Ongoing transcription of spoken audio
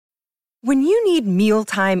When you need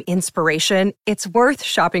mealtime inspiration, it's worth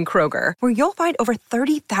shopping Kroger, where you'll find over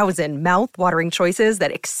 30,000 mouth-watering choices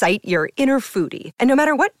that excite your inner foodie. And no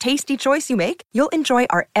matter what tasty choice you make, you'll enjoy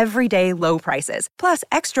our everyday low prices, plus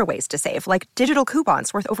extra ways to save, like digital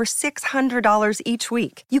coupons worth over $600 each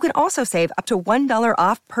week. You can also save up to $1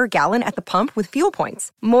 off per gallon at the pump with fuel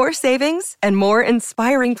points. More savings and more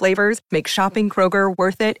inspiring flavors make shopping Kroger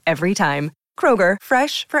worth it every time. Kroger,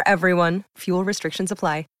 fresh for everyone. Fuel restrictions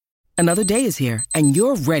apply. Another day is here, and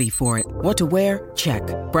you're ready for it. What to wear? Check.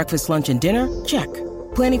 Breakfast, lunch, and dinner? Check.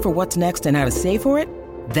 Planning for what's next and how to save for it?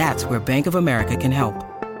 That's where Bank of America can help.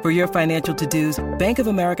 For your financial to-dos, Bank of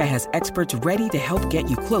America has experts ready to help get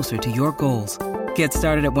you closer to your goals. Get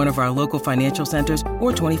started at one of our local financial centers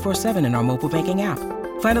or 24/7 in our mobile banking app.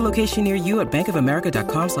 Find a location near you at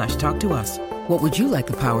bankofamerica.com/talktous. What would you like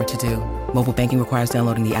the power to do? Mobile banking requires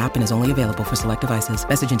downloading the app and is only available for select devices.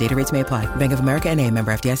 Message and data rates may apply. Bank of America N.A.,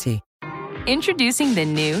 member FDIC. Introducing the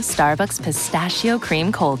new Starbucks Pistachio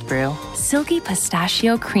Cream Cold Brew. Silky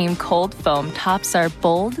pistachio cream cold foam tops our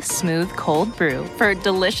bold, smooth cold brew for a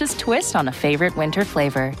delicious twist on a favorite winter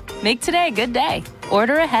flavor. Make today a good day.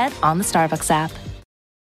 Order ahead on the Starbucks app.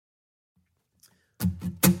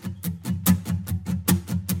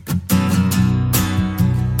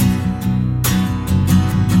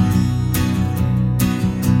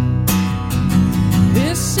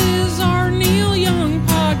 This is our Neil Young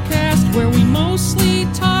podcast, where we mostly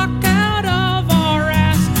talk out of our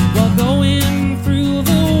ass while going through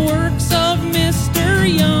the works of Mr.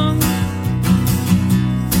 Young.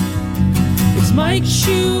 It's Mike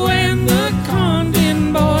Shue and the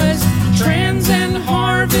Condon Boys, Trans and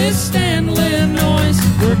Harvest and Illinois.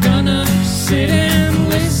 We're gonna sit and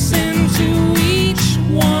listen to each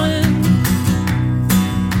one.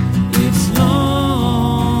 It's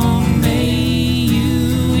long may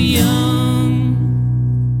you young.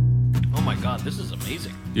 Oh my God, this is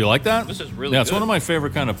amazing. You like that? This is really Yeah, it's good. one of my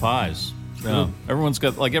favorite kind of pies. Yeah. Everyone's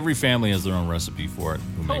got, like, every family has their own recipe for it.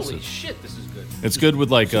 Who makes Holy it. shit, this is good. It's good with,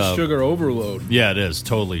 like, Sugar overload. yeah, it is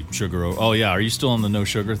totally sugar. Oh yeah, are you still on the no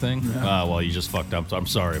sugar thing? Well, you just fucked up. I'm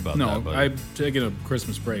sorry about No, that. But... I'm taking a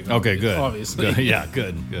Christmas break. Okay, good. Obviously. Good. Yeah,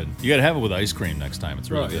 good. You got to have it with ice cream next time. It's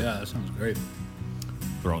really Oh, good. yeah, that sounds great.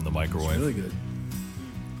 Throw it in the microwave. Really good.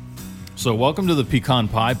 So, welcome to the Pecan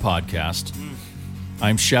Pie Podcast.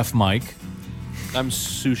 I'm Chef Mike. I'm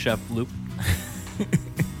sous chef Luke.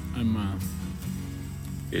 I'm,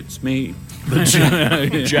 it's me.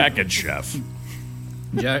 Jacket Chef.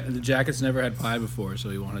 The Jacket's never had pie before, so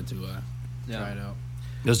he wanted to try it out.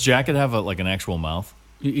 Does Jacket have like an actual mouth?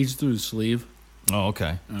 He eats through his sleeve, Oh,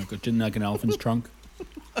 okay. like an elephant's trunk.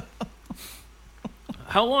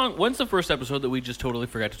 How long? When's the first episode that we just totally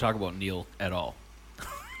forgot to talk about Neil at all?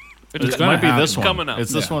 It gonna might be this happen. one. Coming up.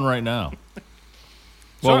 It's this Yeah. one right now. So-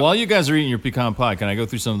 Well, while you guys are eating your pecan pie, can I go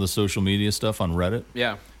through some of the social media stuff on Reddit?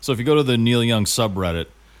 Yeah. So if you go to the Neil Young subreddit,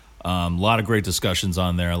 a lot of great discussions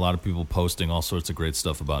on there. A lot of people posting all sorts of great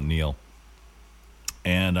stuff about Neil.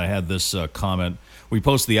 And I had this comment. We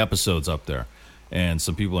post the episodes up there, and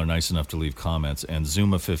some people are nice enough to leave comments. And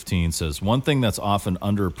Zuma15 says, one thing that's often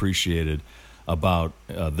underappreciated about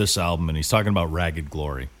this album, and he's talking about Ragged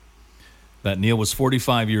Glory, that Neil was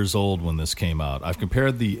 45 years old when this came out. I've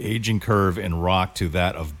compared the aging curve in rock to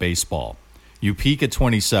that of baseball. You peak at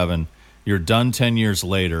 27, you're done 10 years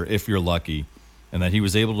later, if you're lucky, and that he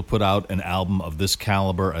was able to put out an album of this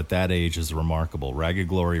caliber at that age is remarkable. Ragged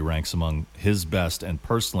Glory ranks among his best, and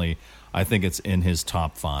personally, I think it's in his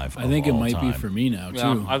top 5 I think it of all might be time. for me now, too.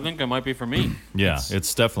 Yeah, I think it might be for me. Yeah,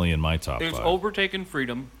 it's definitely in my top It's 5. overtaken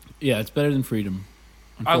Freedom. Yeah, it's better than Freedom.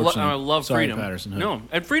 I unfortunately. love Sorry, Freedom. Patterson Hood. No,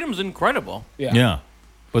 and Freedom's incredible. Yeah.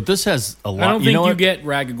 But this has a lot. I don't think you know you what? get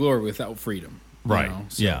Ragged Glory without Freedom. you Right. know,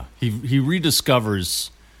 so- Yeah. He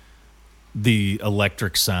rediscovers the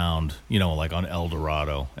electric sound, like on El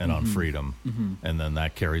Dorado and on Freedom. And then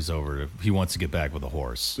that carries over to, he wants to get back with a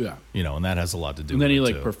horse. Yeah. And that has a lot to do And with then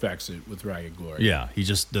he it, too. perfects it with Ragged Glory. Yeah. He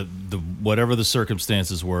just, the whatever the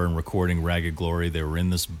circumstances were in recording Ragged Glory, they were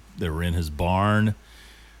in his barn.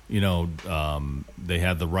 They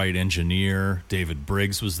had the right engineer. David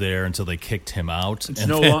Briggs was there until they kicked him out. It's And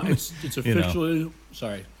no then, longer. It's officially.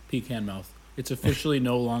 Sorry, pecan mouth. It's officially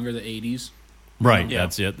no longer the '80s. Right, Yeah.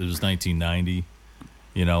 that's it. It was 1990,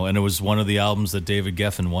 and it was one of the albums that David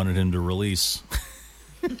Geffen wanted him to release.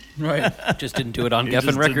 Right. Just didn't do it on He Geffen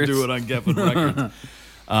just Records. Didn't do it on Geffen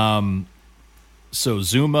Records. So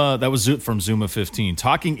Zuma, that was from Zuma15.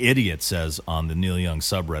 Talking Idiot says on the Neil Young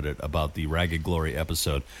subreddit about the Ragged Glory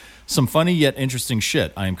episode, some funny yet interesting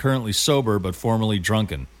shit. I am currently sober but formerly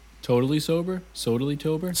drunken. Totally sober. Totally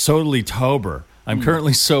tober. Totally tober. I'm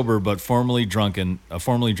currently sober but formerly drunken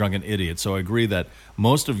idiot, so I agree that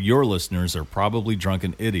most of your listeners are probably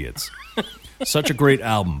drunken idiots. Such a great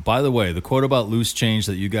album. By the way, the quote about Loose Change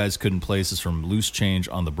that you guys couldn't place is from Loose Change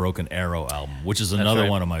on the Broken Arrow album, which is another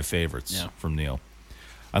one of my favorites from Neil.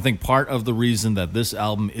 I think part of the reason that this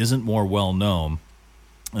album isn't more well-known,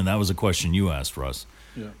 and that was a question you asked, Russ,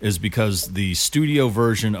 is because the studio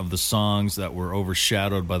version of the songs that were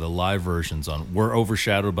overshadowed by the live versions on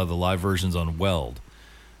Weld.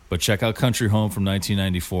 But check out Country Home from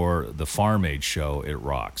 1994, the Farm Aid show. It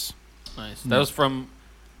rocks. Nice. That was from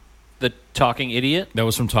the Talking Idiot? That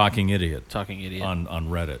was from Talking Idiot. Talking Idiot. On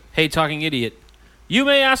Reddit. Hey, Talking Idiot. You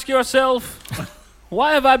may ask yourself,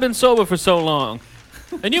 why have I been sober for so long?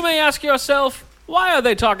 And you may ask yourself, why are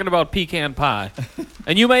they talking about pecan pie?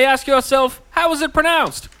 And you may ask yourself, how is it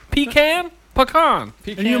pronounced? Pecan? Pecan.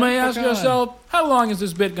 And you may ask yourself, how long is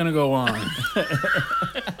this bit going to go on?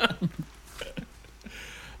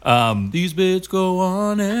 These bits go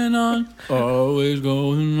on, always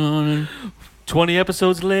going on. And 20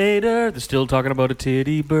 episodes later, they're still talking about a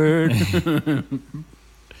titty bird.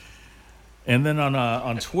 And then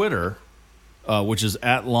on Twitter, which is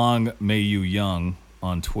 @LongMayYouYoung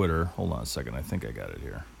on Twitter. Hold on a second. I think I got it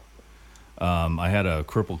here. I had a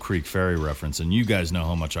Cripple Creek Ferry reference, and you guys know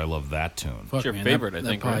how much I love that tune. It's your favorite, I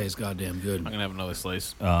think. That pie right? is goddamn good. I'm going to have another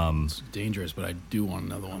slice. It's dangerous, but I do want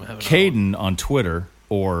another one. Caden on Twitter,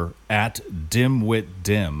 or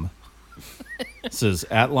 @DimWitDim, says,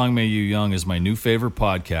 @LongMayYouYoung is my new favorite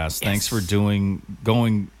podcast. Thanks for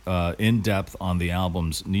going in depth on the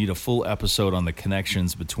albums. Need a full episode on the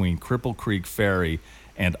connections between Cripple Creek Ferry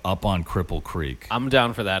and Up on Cripple Creek. I'm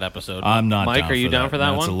down for that episode. I'm not Mike, down for are you down for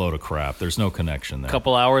that That's one? a load of crap. There's no connection there.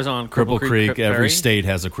 Couple hours on Cripple Creek. Ferry? Every state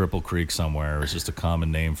has a Cripple Creek somewhere. It's just a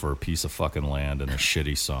common name for a piece of fucking land and a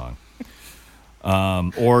shitty song.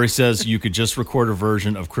 Or he says you could just record a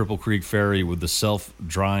version of Cripple Creek Ferry with the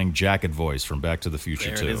self-drying jacket voice from Back to the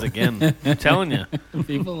Future 2. There it is again. I'm telling you.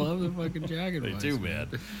 People love the fucking jacket. They do, man.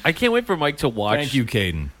 I can't wait for Mike to watch Thank you,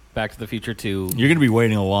 Caden. Back to the Future 2. You're going to be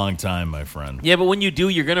waiting a long time, my friend. Yeah, but when you do,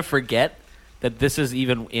 you're going to forget that this is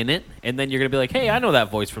even in it, and then you're going to be like, hey, I know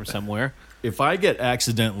that voice from somewhere. If I get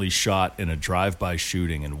accidentally shot in a drive-by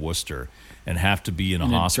shooting in Worcester and have to be in a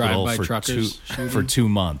hospital for 2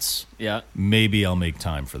 months, maybe I'll make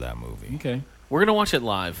time for that movie. Okay. We're going to watch it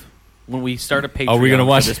live when we start a Patreon Are we gonna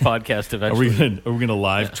watch for this podcast eventually. Are we going to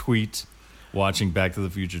live tweet watching Back to the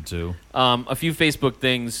Future 2? A few Facebook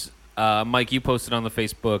things. Mike, you posted on the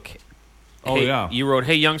Facebook. Oh, hey, yeah. You wrote,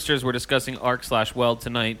 hey, youngsters, we're discussing ARC/Weld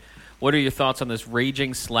tonight. What are your thoughts on this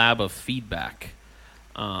raging slab of feedback?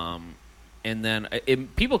 And then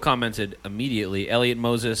people commented immediately. Elliot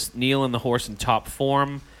Moses, Neil and the Horse in top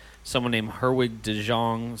form. Someone named Herwig de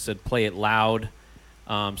Jong said, play it loud.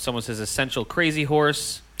 Someone says, Essential Crazy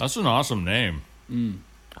Horse. That's an awesome name.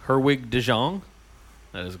 Herwig de Jong?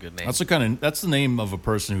 That is a good name. That's the name of a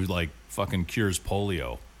person who like fucking cures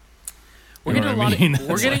polio. We're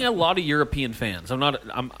getting a lot of European fans.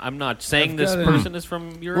 I'm not saying this person is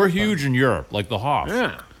from Europe. We're huge in Europe, like the Hoff.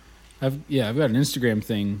 Yeah. I've got an Instagram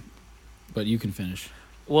thing, but you can finish.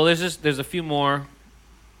 Well, there's a few more.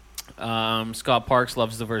 Scott Parks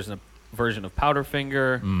loves the version of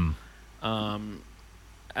Powderfinger. Ashok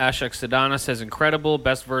Sedana says incredible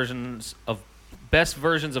best versions of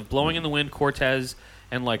Blowing in the Wind, Cortez,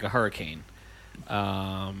 and Like a Hurricane.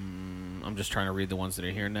 I'm just trying to read the ones that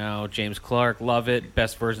are here now. James Clark, love it.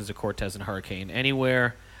 Best versions of Cortez and Hurricane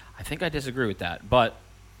anywhere. I think I disagree with that, but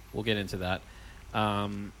we'll get into that.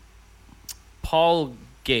 Paul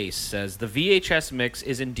Gase says, the VHS mix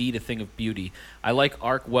is indeed a thing of beauty. I like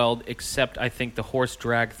Arc Weld, except I think the horse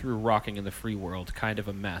drag through Rocking in the Free World, kind of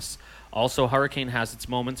a mess. Also, Hurricane has its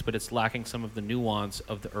moments, but it's lacking some of the nuance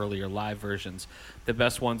of the earlier live versions. The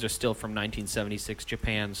best ones are still from 1976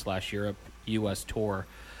 Japan/Europe U.S. tour.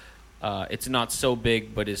 It's not so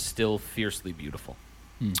big, but is still fiercely beautiful.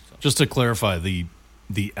 So. Just to clarify,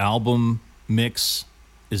 the album mix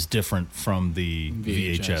is different from the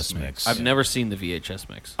VHS mix. I've never seen the VHS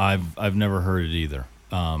mix. I've never heard it either.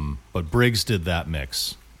 But Briggs did that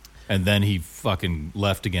mix, and then he fucking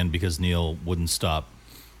left again because Neil wouldn't stop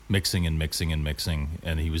mixing,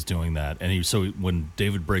 and he was doing that. And so when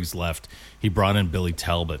David Briggs left, he brought in Billy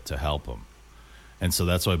Talbot to help him, and so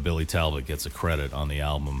that's why Billy Talbot gets a credit on the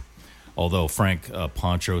album. Although Frank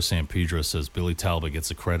Pancho San Pedro says Billy Talbot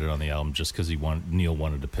gets a credit on the album just because Neil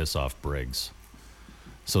wanted to piss off Briggs.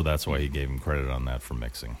 So that's why he gave him credit on that for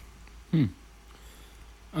mixing.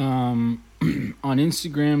 On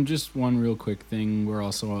Instagram, just one real quick thing. We're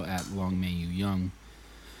also at Long May You Young.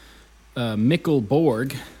 Mikkel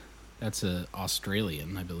Borg, that's an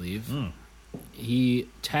Australian, I believe. He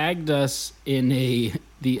tagged us in The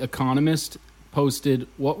Economist posted,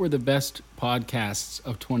 what were the best podcasts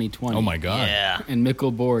of 2020? Oh, my God. Yeah. And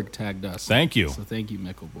Mikkel Borg tagged us. Thank you. So thank you,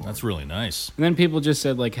 Mikkel Borg. That's really nice. And then people just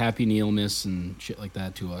said, like, Happy Neilmas and shit like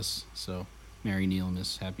that to us. So, Merry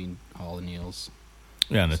Neilmas, Happy Hall of Neils.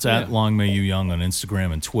 Yeah, and it's So, at yeah. Long May You Young on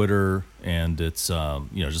Instagram and Twitter, and it's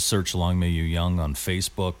just search Long May You Young on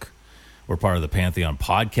Facebook. We're part of the Pantheon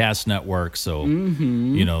Podcast Network, so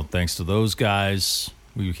thanks to those guys,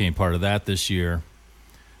 we became part of that this year.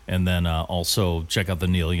 And then also check out the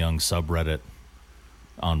Neil Young subreddit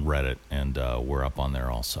on Reddit, and we're up on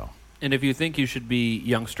there also. And if you think you should be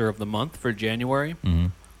Youngster of the Month for January,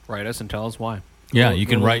 write us and tell us why. Yeah, you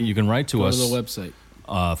can write. You can write to Go us to the website.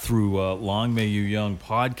 through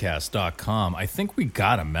longmayouyoungpodcast.com. I think we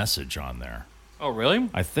got a message on there. Oh, really?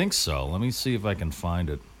 I think so. Let me see if I can find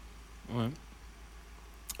it. All right.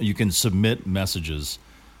 You can submit messages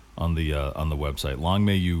on the website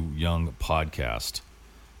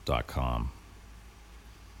longmayouyoungpodcast.com.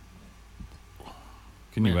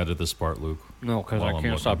 Can you edit this part, Luke? No, because While I I'm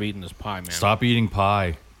can't stop looking. eating this pie, man. Stop eating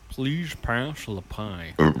pie. Please pass the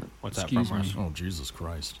pie. What's that Excuse from, Russ? me. Oh, Jesus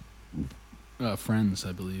Christ. Friends,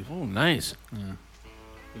 I believe. Oh, nice. Yeah.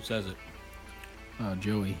 Who says it?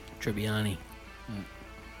 Joey. Tribbiani.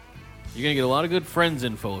 You're going to get a lot of good Friends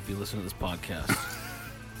info if you listen to this podcast.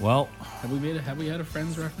 Well, Have we had a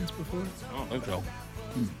Friends reference before? I don't think so.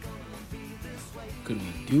 Could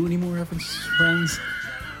we do any more references to Friends?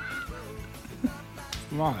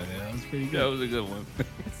 Come on, man. That was pretty That good. was a good one.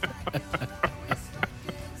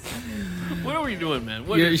 What are we doing, man?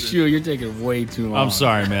 What You're, is this? sure, you're taking way too long. I'm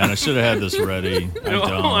sorry, man. I should have had this ready. I No,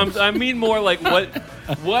 don't. I mean more like what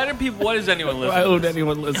are people? What is anyone Why listening? would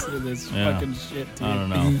anyone listen to this Yeah. fucking shit? Dude? I don't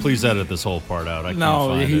know. Please edit this whole part out. I can't No,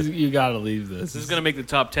 find it. you gotta leave this. This is gonna make the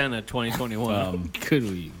top 10 of 2021. Could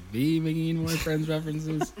we be making any more Friends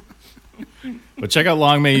references? But check out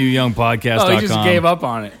longmayouyoungpodcast.com. Oh, he just gave up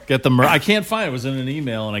on it. Get the I can't find it. It was in an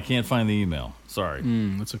email, and I can't find the email. Sorry.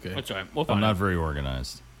 That's okay. That's all right. We'll I'm find not it. very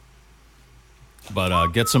organized. But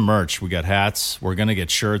get some merch. We got hats. We're going to get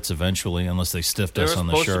shirts eventually, unless they stiffed They were us on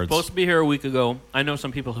the shirts. supposed to be here a week ago. I know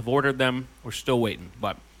some people have ordered them. We're still waiting.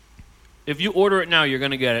 But if you order it now, you're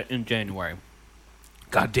gonna get it in January.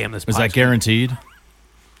 God damn this! Is pie's that guaranteed?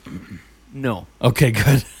 No. Okay,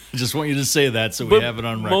 good. I just want you to say that so we But have it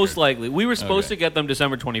on record. most likely, we were supposed Okay. to get them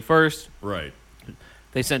December 21st. Right.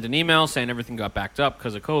 They sent an email saying everything got backed up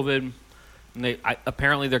because of COVID. And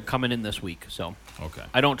apparently they're coming in this week. So Okay.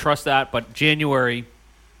 I don't trust that, but January,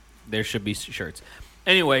 there should be shirts.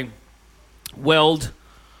 Anyway, Weld,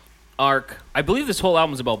 Ark. I believe this whole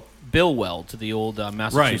album is about Bill Weld, the old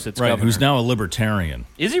Massachusetts Right. governor. Who's now a libertarian.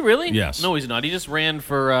 Is he really? Yes. No, he's not. He just ran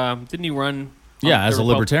for. Didn't he run? Yeah, on as the a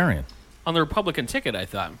libertarian. on the Republican ticket. I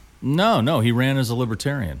thought. No, he ran as a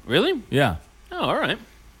libertarian. Really? Yeah. Oh, all right.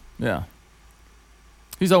 Yeah.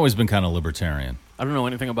 He's always been kind of libertarian. I don't know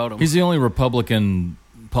anything about him. He's the only Republican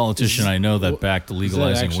politician I know that backed Is that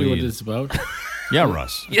legalizing actually what weed. it's about? Yeah,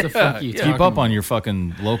 Russ. What the fuck are you yeah. Keep talking up on your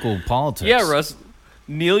fucking local politics. Yeah, Russ.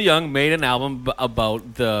 Neil Young made an album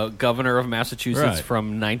about the governor of Massachusetts Right.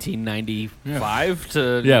 from 1995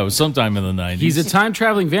 to. Yeah, it was sometime in the 90s. He's a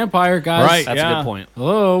time-traveling vampire, guys. Right. That's a Yeah. good point.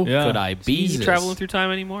 Hello. Yeah. Could I be Jesus. traveling through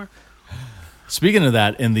time anymore? Speaking of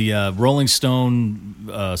that, in the Rolling Stone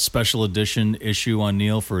special edition issue on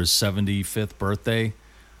Neil for his 75th birthday,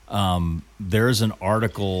 there is an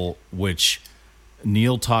article which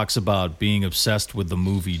Neil talks about being obsessed with the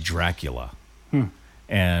movie Dracula.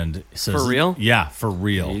 And says, For real? Yeah, for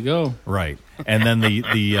real. There you go. Right. And then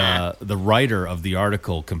the writer of the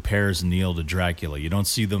article compares Neil to Dracula. You don't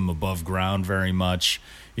see them above ground very much.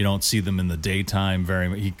 You don't see them in the daytime very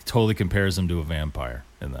much. He totally compares them to a vampire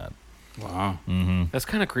in that. Wow. That's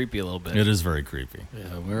kind of creepy a little bit. It is very creepy.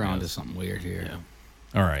 Yeah, we're on to something weird here.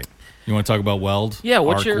 Yeah. All right. You want to talk about Weld? Yeah,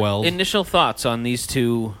 what's Arc your Weld? initial thoughts on these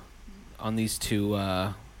two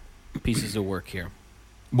pieces of work here?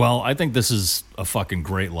 Well, I think this is a fucking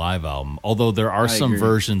great live album. Although there are some agree.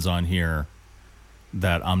 versions on here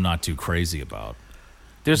that I'm not too crazy about.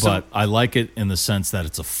 There's But I like it in the sense that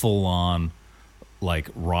it's a full-on like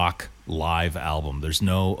rock live album. There's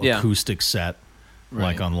no Yeah. acoustic set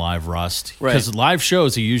like Right. on Live Rust. Right. Because live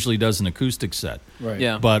shows he usually does an acoustic set. Right.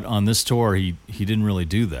 Yeah. But on this tour he didn't really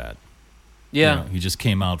do that. yeah. You know, he just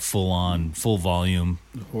came out full on, full volume,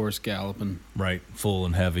 The horse galloping. right, full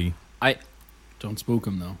and heavy. Don't spook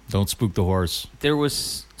him, though. Don't spook the horse. There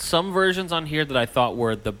was some versions on here that I thought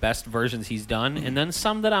were the best versions he's done, and then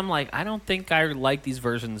some that I'm like, I don't think I like these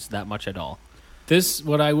versions that much at all.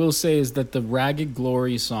 What I will say is that the Ragged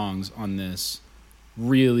Glory songs on this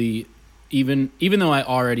really even though I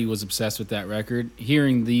already was obsessed with that record,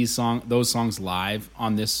 hearing those songs live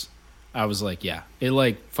on this, I was like, yeah, it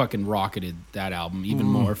like fucking rocketed that album even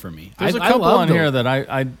more for me. There's a couple on here that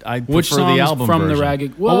I which prefer songs the album from version. the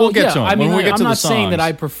Ragged. Well, we'll get to them. I mean, when we get I'm to not the saying that songs.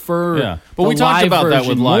 I prefer. Yeah, but the we talked live about that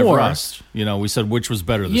with version Live more. Rust. You know, we said which was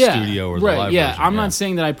better, the studio or the right, live yeah. version. I'm not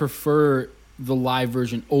saying that I prefer the live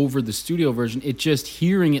version over the studio version. It's just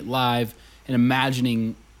hearing it live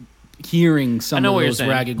and hearing some of what you're those saying.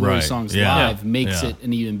 Ragged Glory Right, songs yeah. live makes Yeah. it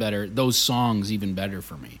an even better. Those songs even better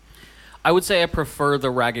for me. I would say I prefer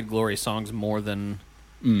the Ragged Glory songs more than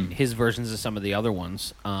his versions of some of the other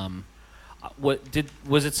ones.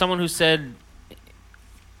 Was it someone who said,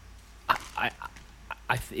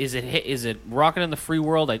 is it Rockin' in the Free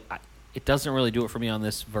World? It doesn't really do it for me on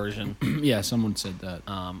this version. Yeah, someone said that.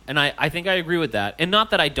 And I think I agree with that. And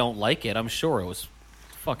not that I don't like it. I'm sure it was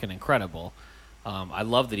fucking incredible. I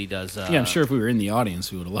love that he does. Yeah, I'm sure if we were in the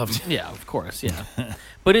audience, we would have loved it. Yeah, of course, yeah.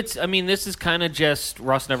 But this is kind of just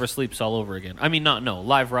Rust Never Sleeps all over again. I mean,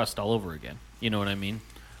 Live Rust all over again. You know what I mean?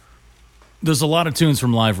 There's a lot of tunes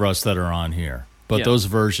from Live Rust that are on here, but Yeah. those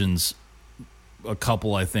versions, a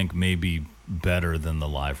couple I think may be better than the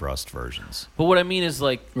Live Rust versions. But what I mean is,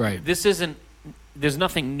 like, Right. there's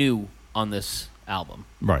nothing new on this album.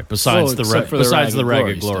 Right. Besides except for the besides the Ragged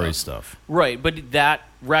Ragged Glory Glory stuff. Right, but that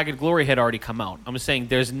Ragged Glory had already come out. I'm saying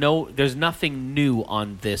there's nothing new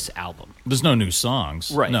on this album. There's no new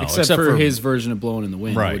songs. Right. No, Except for his version of Blowing in the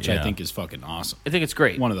Wind, Right, which yeah. I think is fucking awesome. I think it's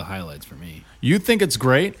great. One of the highlights for me. You think it's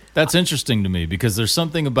great? That's interesting to me because there's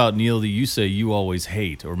something about Neil that you say you always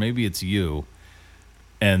hate, or maybe it's you,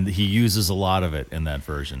 and he uses a lot of it in that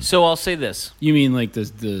version. So I'll say this. You mean like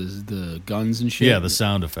the guns and shit? Yeah, the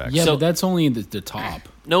sound effects. Yeah, So- but that's only the top.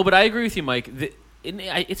 No, but I agree with you, Mike.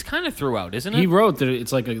 It's kind of throughout, isn't it? He wrote that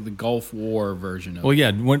it's like the Gulf War version of Well,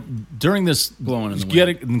 yeah. During this, Blowing in the get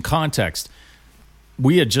Wind. it in context,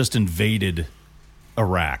 we had just invaded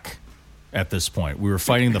Iraq. At this point, we were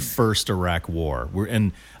fighting the first Iraq war.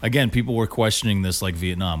 And again, people were questioning this, like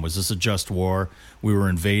Vietnam. Was this a just war? We were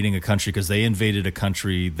invading a country because they invaded a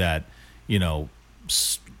country that, you know,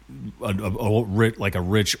 like a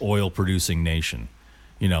rich oil-producing nation,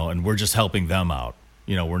 you know, and we're just helping them out.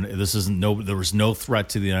 You know, there was no threat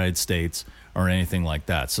to the United States or anything like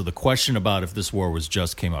that. So the question about if this war was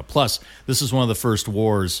just came up. Plus, this is one of the first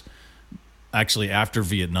wars, actually after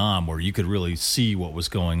Vietnam, where you could really see what was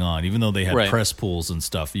going on. Even though they had Right. press pools and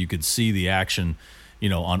stuff, you could see the action, you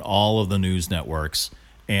know, on all of the news networks.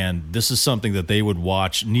 And this is something that they would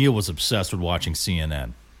watch. Neil was obsessed with watching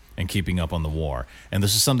CNN and keeping up on the war. And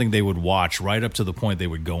this is something they would watch right up to the point they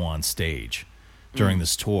would go on stage during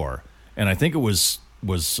this tour. And I think it was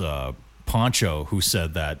Poncho who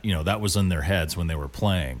said that, you know, that was in their heads when they were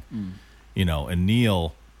playing. You know, and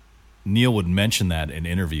Neil would mention that in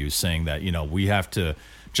interviews, saying that, you know, we have to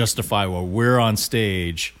justify while we're on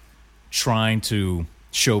stage trying to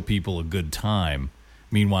show people a good time.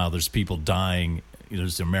 Meanwhile, there's people dying.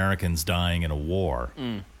 There's Americans dying in a war,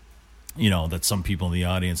 you know, that some people in the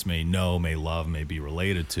audience may know, may love, may be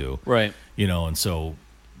related to. Right. You know, and so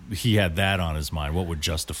he had that on his mind. What would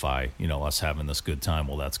justify, you know, us having this good time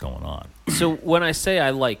while that's going on? So when I say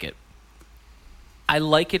I like it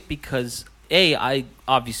because I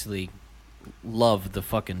obviously love the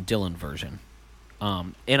fucking Dylan version,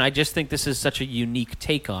 and I just think this is such a unique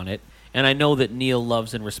take on it. And I know that Neil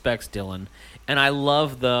loves and respects Dylan, and I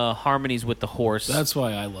love the harmonies with the horse. That's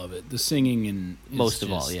why I love it. The singing and Most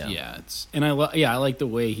of all, yeah. yeah. I like the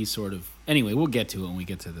way he sort of. Anyway, we'll get to it when we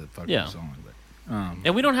get to the fucking song. But,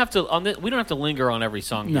 and we don't have to we don't have to linger on every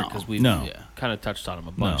song here No. because we've No. kind of touched on them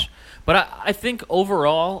a bunch. But I think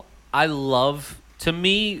overall, I love. To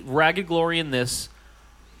me, Ragged Glory and this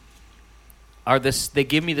are this. They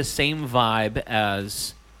give me the same vibe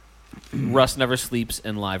as Rust Never Sleeps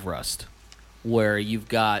and Live Rust, where you've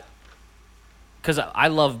got. Because I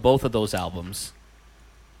love both of those albums,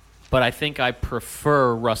 but I think I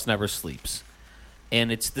prefer Rust Never Sleeps.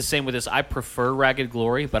 And it's the same with this. I prefer Ragged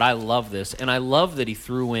Glory, but I love this. And I love that he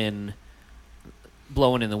threw in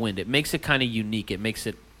Blowing in the Wind. It makes it kind of unique. It makes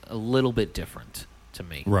it a little bit different to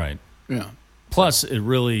me. Right. yeah. Plus, it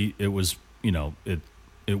was, you know, it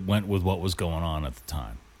went with what was going on at the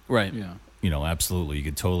time. Right. Yeah. You know, absolutely. You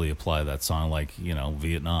could totally apply that song like, you know,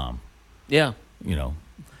 Vietnam, Yeah. you know.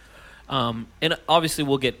 And obviously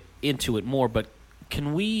we'll get into it more, but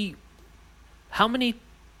how many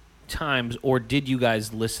times, or did you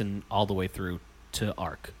guys listen all the way through to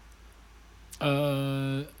Arc?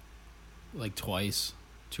 Like twice.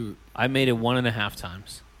 I made it 1.5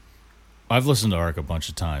 times. I've listened to Ark a bunch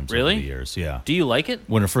of times Really? over the years. Yeah. Do you like it?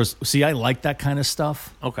 When it first, see, I like that kind of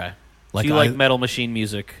stuff. Okay. Like Do you like I- Metal Machine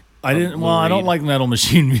music? I didn't. Well, I don't like Metal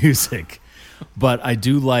Machine music, but I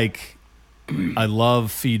do like. I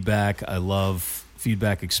love feedback. I love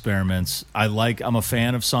feedback experiments. I'm a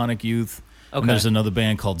fan of Sonic Youth. Okay. And there's another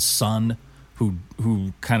band called Sun,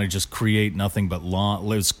 who kind of just create nothing but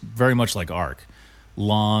long. It's very much like Ark,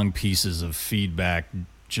 long pieces of feedback,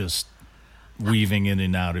 just weaving in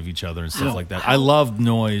and out of each other and stuff like that. I love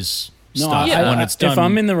noise stuff when it's done. If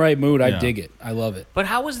I'm in the right mood, I dig it. I love it. But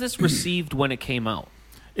how was this received when it came out?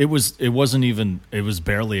 It was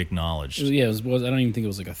barely acknowledged. I don't even think it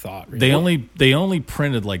was like a thought. Really. They only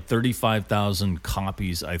printed like 35,000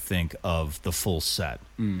 copies, I think, of the full set.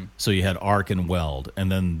 So you had Ark and Weld, and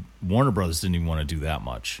then Warner Brothers didn't even want to do that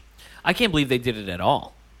much. I can't believe they did it at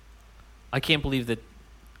all. I can't believe that.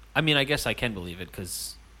 I mean, I guess I can believe it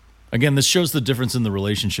because. Again, this shows the difference in the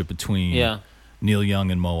relationship between Neil Young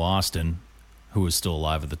and Mo Austin, who was still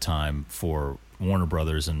alive at the time, for Warner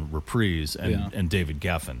Brothers and Reprise, and David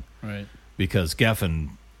Geffen. Right. Because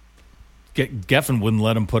Geffen wouldn't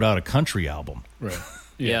let him put out a country album. Right.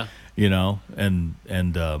 Yeah. You know, and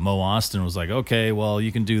Mo Austin was like, okay, well,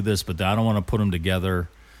 you can do this, but I don't want to put them together.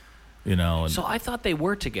 You know, and so I thought they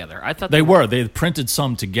were together. I thought they were. They printed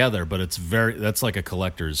some together, but that's like a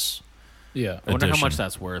collector's. Yeah. I wonder how edition. much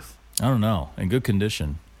that's worth. I don't know. In good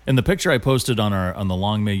condition. And the picture I posted on the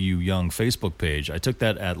Long May You Young Facebook page, I took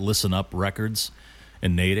that at Listen Up Records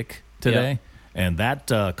in Natick today, and that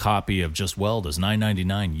copy of Just Weld is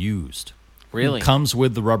 $9.99 used. Really? It comes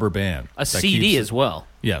with the rubber band. A CD as well.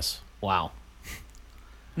 Yes. Wow.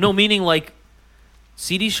 No, meaning like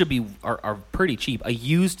CDs are pretty cheap. A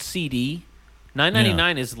used CD,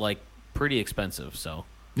 $9.99 is like pretty expensive. So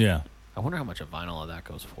yeah, I wonder how much a vinyl of that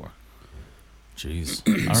goes for. Jeez,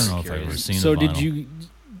 I don't know if I've ever seen. So a vinyl. did you?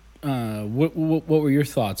 What were your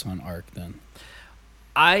thoughts on Ark then?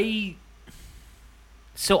 I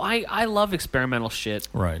love experimental shit.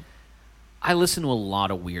 Right. I listen to a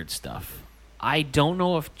lot of weird stuff. I don't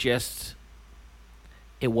know if just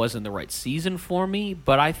it wasn't the right season for me,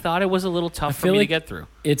 but I thought it was a little tough for me to get through.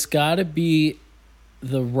 It's got to be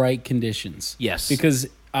the right conditions. Yes. Because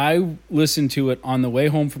I listened to it on the way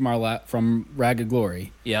home from Ragged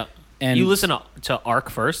Glory. Yeah. And you listen to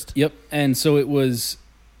Ark first? Yep. And so it was.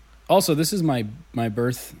 Also, this is my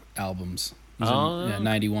birth albums.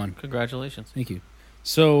 91. Congratulations. Thank you.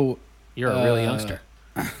 So you're a real youngster.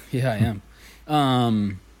 Yeah, I am.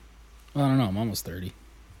 Well, I don't know. I'm almost 30.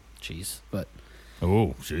 Jeez. But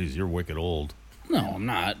oh, jeez, you're wicked old. no, I'm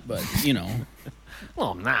not. But you know.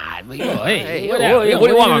 Well, I'm not. But, hey, what do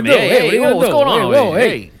you want from me? Hey, what's going on? Whoa,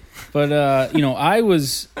 hey. But you know,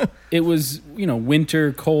 it was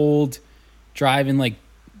winter, cold, driving like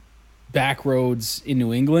back roads in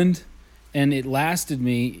New England, and it lasted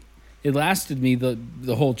me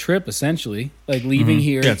the whole trip essentially, like leaving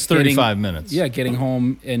here. Yeah, it's 35 minutes. Yeah, getting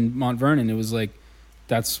home in Mount Vernon, it was like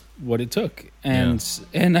that's what it took. And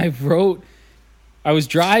I was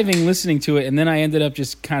driving, listening to it, and then I ended up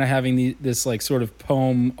just kind of having this like sort of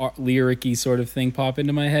poem, lyric-y sort of thing pop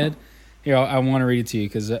into my head. Here, I want to read it to you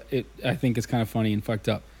because I think it's kind of funny and fucked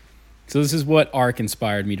up. So this is what Ark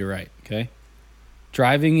inspired me to write, okay?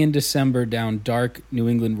 Driving in December down dark New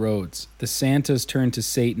England roads, the Santas turn to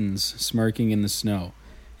Satans smirking in the snow.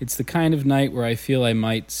 It's the kind of night where I feel I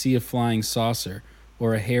might see a flying saucer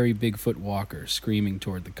or a hairy Bigfoot walker screaming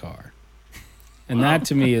toward the car. And that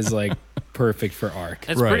to me is like perfect for Ark.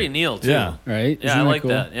 That's pretty Neil too. Yeah. Right? Yeah, I like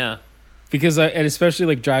that. Yeah. Because and especially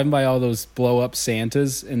like driving by all those blow up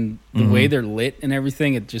Santas and the way they're lit and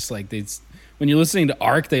everything, it just like when you're listening to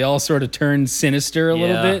Ark, they all sort of turn sinister a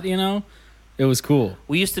little bit, you know? It was cool.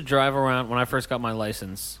 We used to drive around when I first got my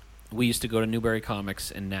license. We used to go to Newberry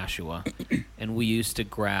Comics in Nashua, and we used to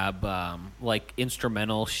grab like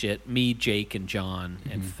instrumental shit. Me, Jake, and John,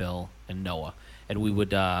 and Phil, and Noah, and we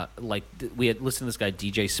would we had listened to this guy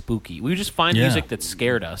DJ Spooky. We would just find music that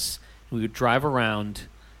scared us. We would drive around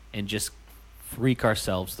and just freak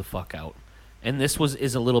ourselves the fuck out. And this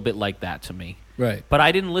is a little bit like that to me. Right. But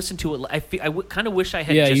I didn't listen to it. I kind of wish I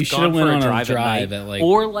had you just gone for a on drive at night. At like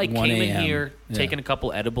or like 1 came in a.m. here, taken a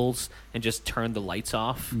couple edibles, and just turned the lights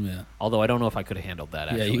off. Yeah. Although I don't know if I could have handled that,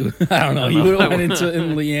 actually. Yeah, I don't know. You would have went into,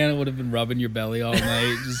 and Leanna would have been rubbing your belly all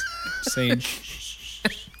night, just saying, shh,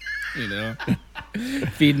 you know,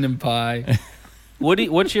 feeding him pie. What do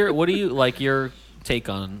you like your take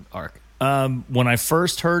on Ark? When I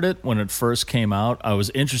first heard it, when it first came out, I was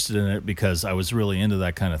interested in it because I was really into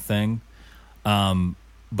that kind of thing.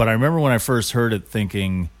 But I remember when I first heard it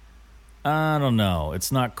thinking, I don't know,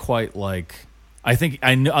 it's not quite like... I think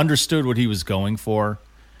I understood what he was going for,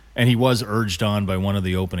 and he was urged on by one of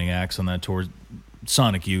the opening acts on that tour,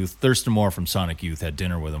 Sonic Youth. Thurston Moore from Sonic Youth had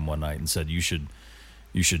dinner with him one night and said, you should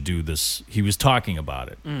you should do this. He was talking about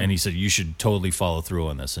it, and he said you should totally follow through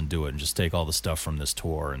on this and do it, and just take all the stuff from this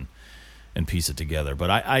tour and piece it together. But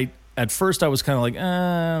I at first I was kind of like,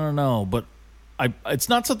 I don't know, but it's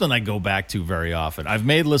not something I go back to very often. I've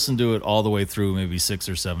listened to it all the way through maybe 6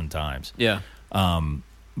 or 7 times. Yeah.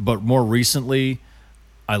 But more recently,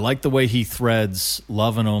 I like the way he threads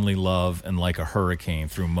Love and Only Love and Like a Hurricane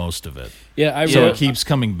through most of it. Yeah, So it keeps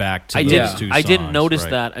coming back to those two songs. I didn't notice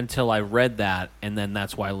right? that until I read that, and then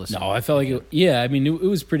that's why I listened. No, I felt like I mean, it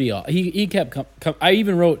was pretty. He kept. I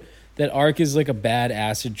even wrote that Ark is like a bad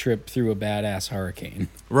acid trip through a badass hurricane.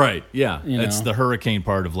 Right, yeah. You It's know? the hurricane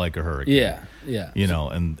part of Like a Hurricane. Yeah. You know,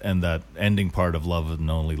 and that ending part of Love and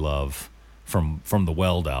Only Love from the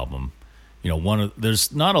Weld album. You know,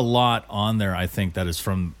 there's not a lot on there, I think, that is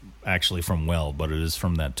actually from Weld, but it is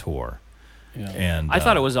from that tour. Yeah. And I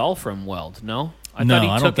thought it was all from Weld. No, I No, thought he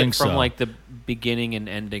I took don't think it from so. like the beginning and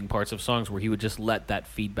ending parts of songs where he would just let that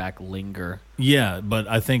feedback linger. Yeah, but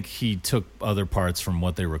I think he took other parts from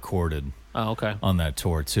what they recorded Oh, okay. on that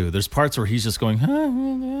tour too. There's parts where he's just going,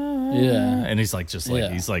 Yeah. and he's like,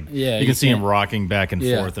 Yeah, you can see him can't- rocking back and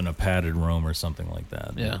Yeah. forth in a padded room or something like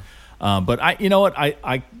that. Yeah. But you know what?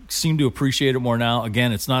 I seem to appreciate it more now.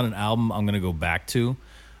 Again, it's not an album I'm going to go back to,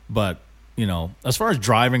 but you know, as far as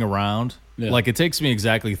driving around, like it takes me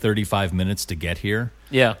exactly 35 minutes to get here.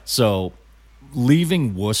 Yeah. So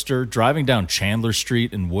leaving Worcester, driving down Chandler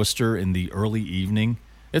Street in Worcester in the early evening,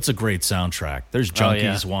 it's a great soundtrack. There's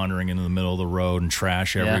junkies wandering into the middle of the road and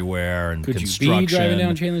trash everywhere and Could construction. you be driving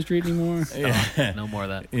down Chandler Street anymore? No more of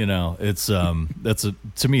that. You know, it's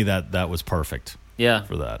to me that was perfect Yeah.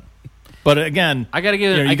 for that. But again, I gotta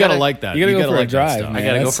give it. you know, I you gotta gotta like that. You gotta go for like a that drive. stuff. Man. I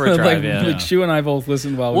gotta go That's for a drive, Like, yeah. like Shu and I both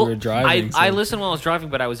listened while we were driving. I listened while I was driving,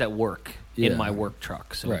 but I was at work in Yeah. my work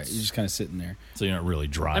truck. So Right, it's- you're just kind of sitting there. So you're not really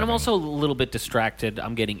driving. and I'm also a little bit distracted.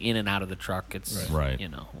 I'm getting in and out of the truck. It's Right. you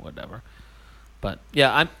know, whatever. But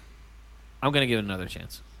yeah, I'm gonna give it another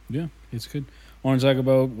chance. Yeah, it's good. Want to talk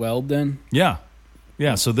about Weld then? Yeah.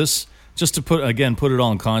 So this, just to put it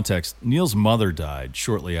all in context, Neil's mother died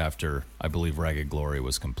shortly after, I believe, Ragged Glory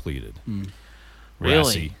was completed.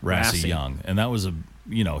 Really? Rassie Young. And that was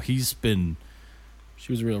he's been,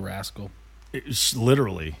 She was a real rascal.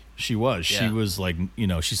 literally, she was. Yeah. She was like,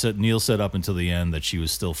 she said, Neil said up until the end that she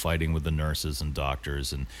was still fighting with the nurses and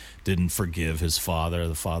doctors and didn't forgive his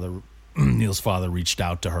father. Neil's father reached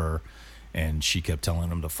out to her and she kept telling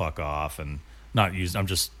him to fuck off and not use, I'm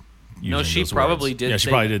just using No, she those probably words. did Yeah, she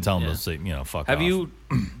say- probably did tell him yeah. to say, fuck off. Have you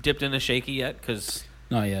dipped in a shaky yet? Because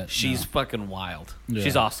Not yet. she's fucking wild. Yeah.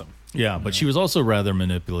 She's awesome. Yeah, but she was also rather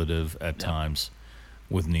manipulative at times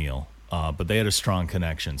with Neil. But they had a strong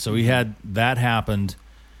connection. So he had that happened,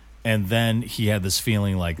 and then he had this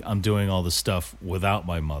feeling like, I'm doing all this stuff without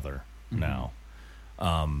my mother now.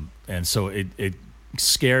 And so it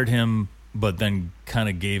scared him, but then kind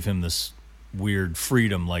of gave him this weird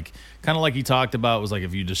freedom, like kind of like he talked about, was like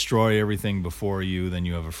if you destroy everything before you, then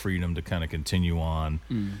you have a freedom to kind of continue on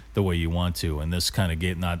the way you want to. And this kind of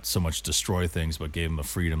gave, not so much destroy things, but gave him a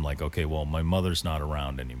freedom, like, okay, well, my mother's not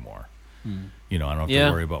around anymore. I don't have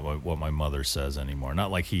to worry about what my mother says anymore.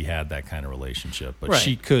 Not like he had that kind of relationship, but Right.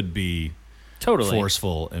 she could be Totally.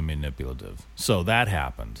 forceful and manipulative. So that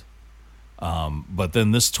happened. But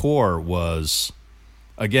then this tour was,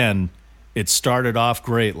 again, it started off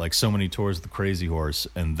great, like so many tours of the Crazy Horse,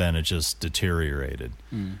 and then it just deteriorated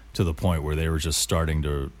to the point where they were just starting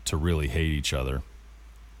to really hate each other.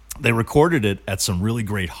 They recorded it at some really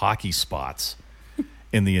great hockey spots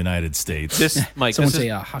in the United States. This, Mike, Someone this say,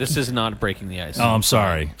 is, hockey. this is not breaking the ice. Oh, I'm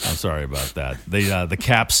sorry. I'm sorry about that. The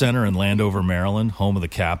Cap Center in Landover, Maryland, home of the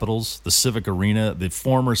Capitals, the Civic Arena, the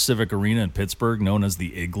former Civic Arena in Pittsburgh, known as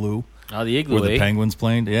the Igloo, Oh, the Igloo, where the eh? Penguins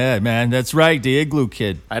played. Yeah, man, that's right, the Igloo,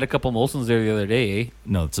 kid. I had a couple Molsons there the other day, eh?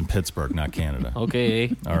 No, it's in Pittsburgh, not Canada. Okay,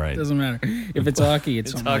 eh? All right. Doesn't matter. If it's hockey,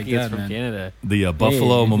 it's, It's something hockey. like It's that, from man. Canada. The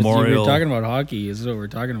Buffalo Hey, if Memorial. we're talking about hockey. This is what we're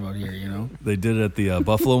talking about here, you know? They did it at the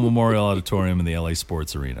Buffalo Memorial Auditorium in the LA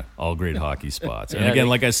Sports Arena. All great hockey spots. And Yeah, again, they-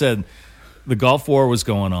 like I said, the Gulf War was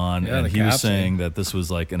going on, Yeah, and the he was Caps, saying that this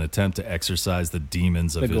was like an attempt to exorcise the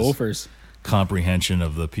demons of The his Gophers. comprehension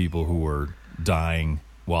of the people who were dying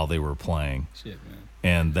while they were playing. Shit, man.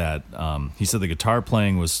 And that he said the guitar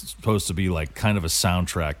playing was supposed to be like kind of a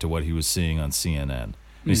soundtrack to what he was seeing on CNN. And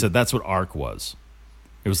he said that's what ARC was.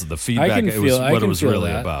 It was the feedback. can It was feel- I what it can was feel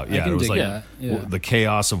really that. about. I Yeah, can it was dig like that, yeah. the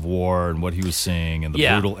chaos of war and what he was seeing and the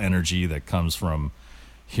Yeah. brutal energy that comes from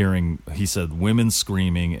hearing, he said, women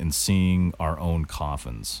screaming and seeing our own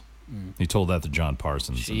coffins. He told that to John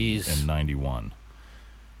Parsons in Jeez. 91.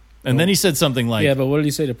 And then he said something like, Yeah, but what did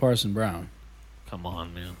he say to Parson Brown? Come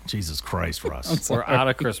on, man. Jesus Christ, Russ. We're out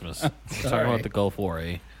of Christmas. We're talking about the Gulf War,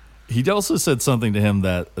 eh? He also said something to him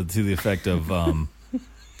that to the effect of,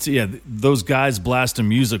 those guys blasting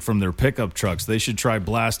music from their pickup trucks, they should try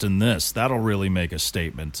blasting this. That'll really make a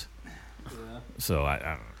statement. Yeah. So I don't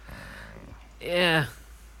know. Yeah.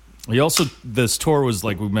 He also, this tour was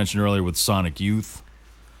like we mentioned earlier with Sonic Youth.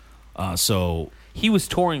 So he was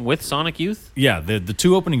touring with Sonic Youth? Yeah, the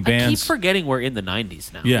two opening bands. I keep forgetting we're in the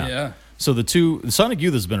 90s now. Yeah. So Sonic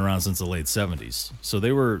Youth has been around since the late 70s. So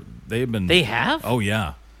They have? Oh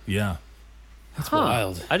yeah. Yeah. That's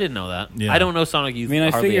wild. I didn't know that. Yeah. I don't know Sonic Youth. I mean,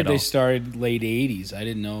 I hardly figured at all. they started late 80s. I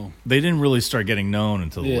didn't know. They didn't really start getting known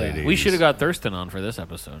until the late 80s. We should have got Thurston on for this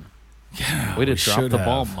episode. Yeah, Way to drop should the have.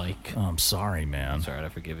 ball, Mike. Oh, I'm sorry, man. It's all right, I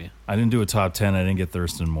forgive you. I didn't do a top 10. I didn't get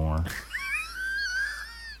Thurston Moore.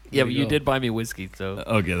 Yeah, but you did buy me whiskey, so.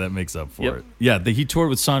 Okay, that makes up for Yep. it. Yeah, he toured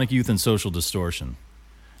with Sonic Youth and Social Distortion.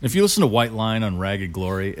 If you listen to White Line on Ragged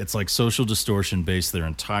Glory, it's like Social Distortion based their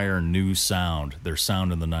entire new sound, their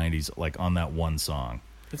sound in the 90s, like on that one song.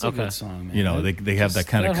 It's a good song, man. You know, they have that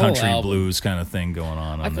kind of that whole country album. blues kind of thing going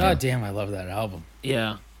on there. God damn, I love that album.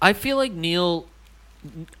 Yeah. I feel like Neil,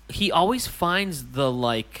 he always finds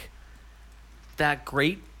that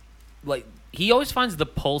great, he always finds the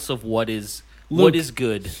pulse of what is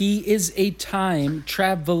good. He is a time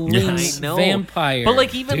traveling I know. vampire.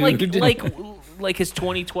 But even dude. like his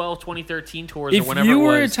 2012, 2013 tours or If whenever you it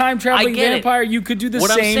were was. a time traveling I get it. vampire, you could do the What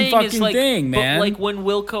I'm same saying is, fucking thing, man. But when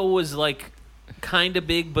Wilco was kind of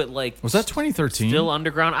big, but Was that 2013? still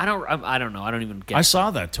underground. I don't know. I don't even get. I saw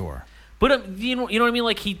that tour. But you know what I mean.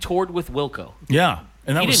 Like he toured with Wilco. Yeah,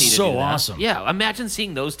 and that He was didn't need to so do that. awesome. Yeah, imagine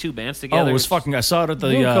seeing those two bands together. Oh, it was fucking. I saw it at the.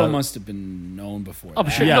 Wilco must have been known before. Oh,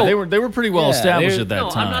 that. sure. Yeah, No. they were pretty well Yeah, established they- at that No,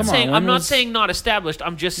 time. I'm not Come saying on, I'm when not was- saying not established.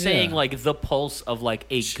 I'm just saying Yeah. the pulse of a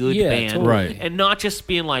good Yeah, band, totally. Right. And not just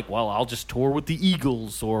being well, I'll just tour with the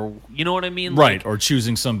Eagles, or you know what I mean, Right, or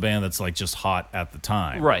choosing some band that's just hot at the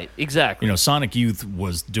time. Right, exactly. You know, Sonic Youth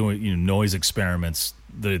was doing noise experiments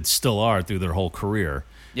that still are through their whole career.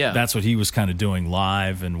 Yeah. That's what he was kind of doing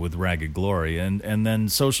live and with Ragged Glory, and then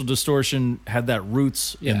Social Distortion had that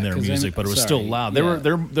roots Yeah, in their 'cause music, but it was sorry, still loud. yeah.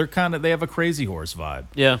 They're kind of, they have a Crazy Horse vibe.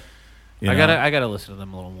 Yeah, you I know? gotta listen to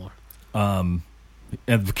them a little more.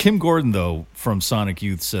 And Kim Gordon, though, from Sonic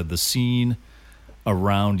Youth, said the scene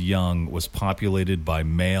around Young was populated by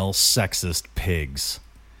male sexist pigs.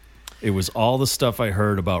 It was all the stuff I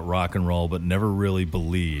heard about rock and roll, but never really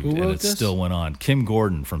believed, Who and wrote it this? still went on. Kim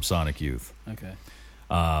Gordon from Sonic Youth. Okay.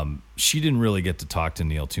 She didn't really get to talk to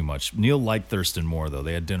Neil too much. Neil liked Thurston Moore, though.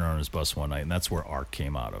 They had dinner on his bus one night, and that's where Ark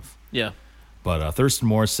came out of. Yeah, But Thurston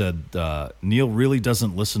Moore said Neil really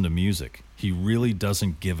doesn't listen to music. He really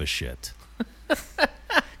doesn't give a shit.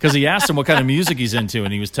 Because he asked him what kind of music he's into,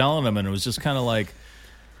 and he was telling him, and it was just kind of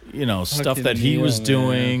stuff Fucking that he Neil, was man.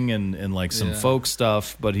 doing and some Yeah. folk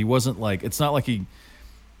stuff. But he wasn't it's not like he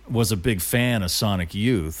was a big fan of Sonic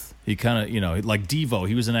Youth. He kind of, like Devo.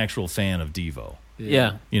 He was an actual fan of Devo.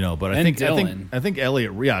 yeah. But I And think Dylan. I think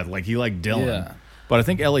Elliot, he liked Dylan. Yeah. But I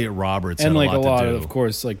think Elliot Roberts And had a lot to do. of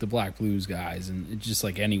course, the Black Blues guys, and just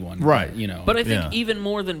anyone, Right. But I think Yeah. even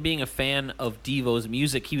more than being a fan of Devo's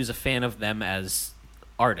music, he was a fan of them as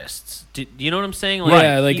artists. Do you know what I'm saying?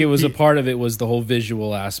 yeah, he- it was he- a part of it was the whole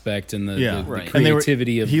visual aspect and the Right. And they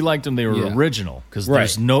creativity of. he liked them. They were Yeah. original because Right.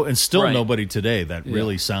 there's still Right. nobody today that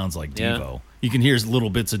really sounds like Yeah. Devo. You can hear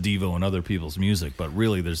little bits of Devo in other people's music, but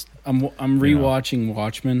really there's I'm rewatching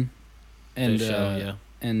Watchmen, and The show,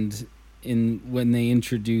 yeah. and when they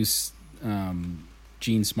introduce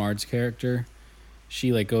Gene Smart's character,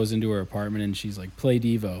 she goes into her apartment and she's like, play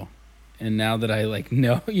Devo. And now that I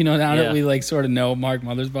know, now that we sort of know Mark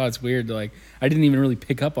Mothersbaugh, it's weird. I didn't even really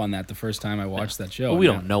pick up on that the first time I watched that show. Well, we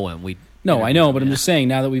And don't know him. No, I know, but I'm just saying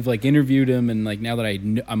now that we've interviewed him and now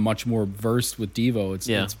that I'm much more versed with Devo,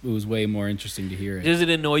 it was way more interesting to hear it. Does it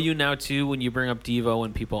annoy you now too when you bring up Devo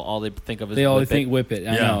and people all they think of is They all Whip It? think Whip It.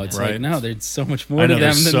 I Yeah, know. It's right. no, there's so much more I to know them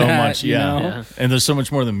there's than so that. much, you know? Yeah. and there's so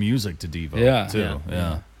much more than music to Devo, Yeah. too,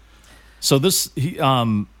 Yeah. So this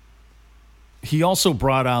he also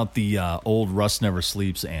brought out the old Rust Never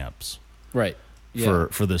Sleeps amps. Right. Yeah.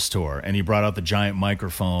 for this tour, and he brought out the giant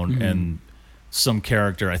microphone, Mm-hmm. and some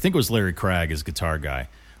character, I think it was Larry Craig, his guitar guy,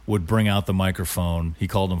 would bring out the microphone. He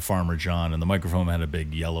called him Farmer John, and the microphone had a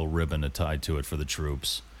big yellow ribbon tied to it for the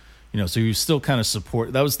troops. So he was still kind of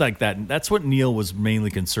support. That was that. That's what Neil was mainly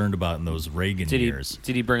concerned about in those Reagan years.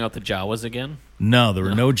 Did he bring out the Jawas again? No, there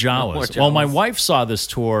were no more Jawas. Well, my Jawas. wife saw this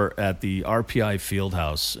tour at the RPI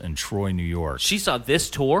Fieldhouse in Troy, New York. She saw this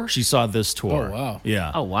tour. She saw this tour. Oh, wow.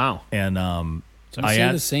 Yeah. Oh wow. And Don't I say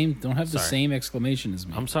had- the same. Don't have the Sorry. same exclamation as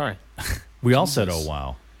me. I'm sorry. we all said, "Oh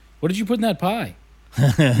wow." What did you put in that pie?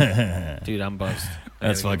 Dude, I'm buzzed.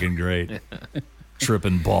 That's fucking great.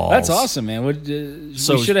 Tripping balls. That's awesome, man.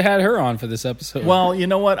 So- we should have had her on for this episode. Well, you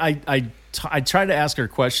know what? I tried to ask her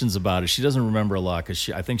questions about it. She doesn't remember a lot because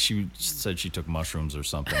I think she said she took mushrooms or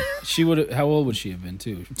something. she would. How old would she have been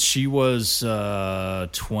too? She was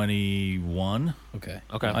 21. Okay.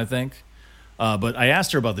 I think. But I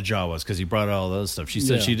asked her about the Jawas because he brought out all those stuff. She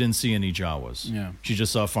said Yeah. she didn't see any Jawas. Yeah. She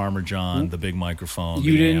just saw Farmer John, the big microphone.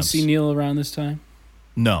 You the didn't amps. see Neil around this time?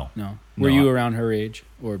 No. No. Were No. you around her age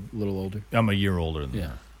or a little older? I'm a year older than Yeah.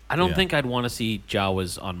 her. I don't Yeah. think I'd want to see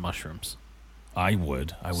Jawas on mushrooms. I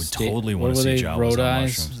would. I would Sta- totally what want to were see they? Jawas Road on eyes?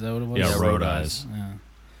 mushrooms. Is that what it was? Yeah, Yeah, road road eyes. Yeah.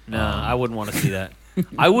 No, I wouldn't want to see that.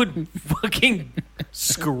 I would fucking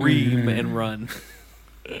scream and run.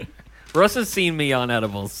 Russ has seen me on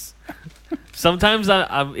edibles. Sometimes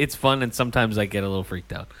it's fun, and sometimes I get a little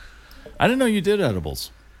freaked out. I didn't know you did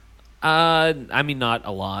edibles. I mean, not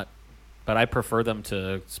a lot, but I prefer them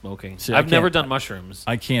to smoking. See, I I've never can't- done mushrooms.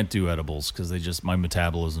 I can't do edibles because my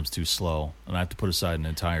metabolism's too slow, and I have to put aside an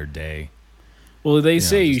entire day. Well, they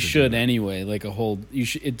say you just to do should that. anyway. Like a whole, you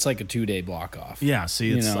should. It's like a 2-day block off. Yeah, see,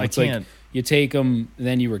 You it's know, I it's can't. like you take them,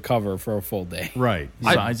 then you recover for a full day. Right. So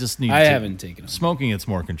I just need. I to, haven't taken them. Smoking. It's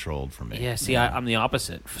more controlled for me. Yeah, see, I'm the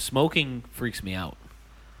opposite. Smoking freaks me out.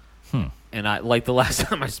 And I like the last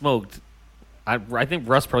time I smoked, I think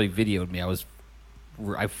Russ probably videoed me.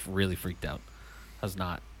 I really freaked out. I was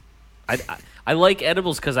not. I like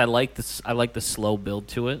edibles because I like this. I like the slow build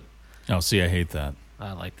to it. Oh, see, I hate that.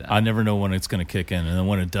 I like that. I never know when it's going to kick in, and then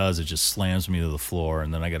when it does, it just slams me to the floor,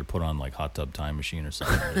 and then I got to put on like Hot Tub Time Machine or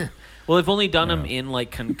something. Well, I've only done them in like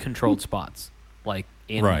controlled spots, like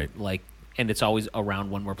in Right. like, and it's always around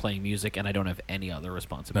when we're playing music, and I don't have any other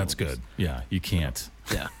responsibilities. That's good. Yeah, you can't.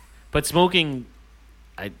 Yeah, but smoking,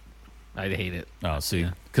 I hate it. Oh, see,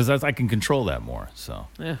 because I can control that more. So,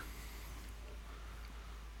 Yeah.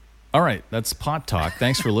 all right, that's Pot Talk.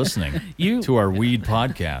 Thanks for listening You- to our weed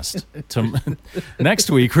podcast. Next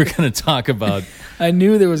week, we're going to talk about I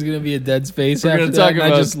knew there was going to be a dead space We're after gonna that, talk and I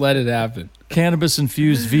about- just let it happen.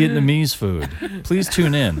 cannabis-infused Vietnamese food. Please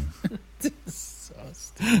tune in.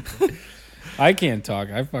 I can't talk.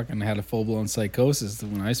 I fucking had a full blown psychosis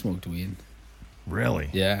when I smoked weed. Really?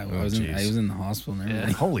 Yeah, Oh, I was jeez. in the hospital and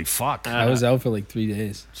everything. Holy fuck. I was out for like 3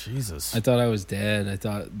 days. Jesus. I thought I was dead. I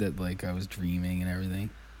thought that like I was dreaming and everything.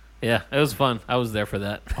 Yeah, it was fun. I was there for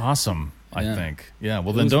that. Awesome, I Yeah. think. Yeah,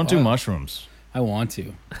 well, It then was don't do fun. mushrooms. I want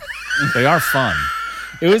to. They are fun.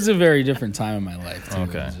 It was a very different time in my life too.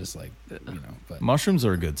 Okay. It was just like, but Mushrooms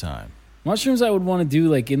are a good time. mushrooms I would want to do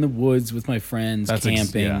like in the woods with my friends, camping. yeah,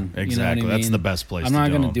 You know what I exactly. That's mean? the best place I'm to not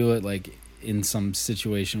do gonna 'em. do it like in some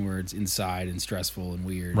situation where it's inside and stressful and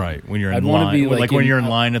weird. Right, when you're I'd in wanna line. be, Like, like, when in- you're in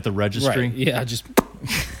line at the registry. Right. Yeah, just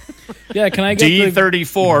yeah. Can I get the,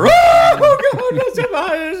 D34.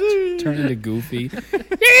 turn into Goofy?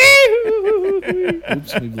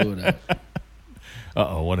 Oops, we blew it out.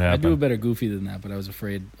 Uh-oh, what I do a happened? better Goofy than that, but I was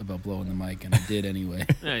afraid about blowing the mic, and I did anyway.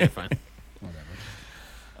 Yeah, you're fine.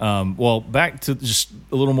 Well, back to just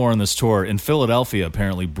a little more on this tour. In Philadelphia,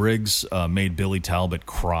 apparently, Briggs made Billy Talbot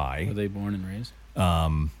cry. Were they born and raised?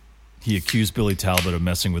 He accused Billy Talbot of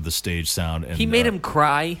messing with the stage sound. And, He made him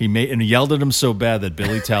cry. He yelled at him so bad that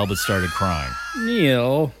Billy Talbot started crying.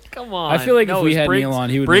 Neil. Come on. I feel like No, if it we was had Briggs. Neil on,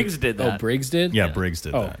 he would. Briggs make, did that. Oh, Briggs did. Yeah, Briggs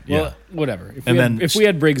did Oh, that. well, Yeah. whatever. If And we, then had, if we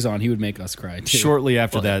had Briggs on, he would make us cry too. Shortly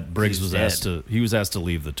after Well, that, Briggs he's was dead. asked to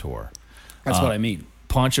leave the tour. That's what I mean.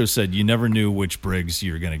 Poncho said you never knew which Briggs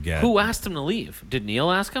you were going to get. Who asked him to leave? Did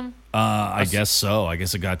Neil ask him? I guess so. I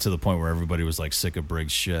guess it got to the point where everybody was like sick of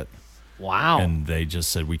Briggs' shit. Wow. And they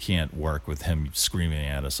just said, we can't work with him screaming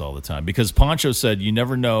at us all the time. Because Poncho said, you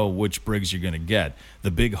never know which Briggs you're going to get.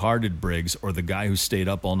 The big-hearted Briggs or the guy who stayed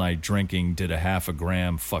up all night drinking, did a half a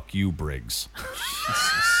gram, fuck you, Briggs.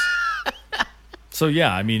 So,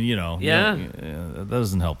 yeah, I mean, Yeah. that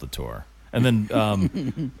doesn't help the tour. And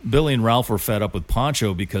then Billy and Ralph were fed up with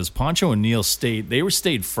Poncho because Poncho and Neil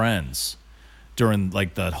stayed friends during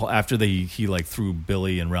like after he like threw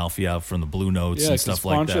Billy and Ralphie out from the Blue Notes Yeah, and stuff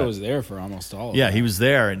like Poncho that. was there for almost all of Yeah, it. he was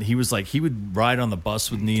there, and he was like, he would ride on the bus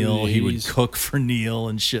with Neil. the He would 80s. cook for Neil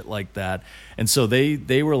and shit like that. And so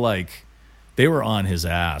they were like, they were on his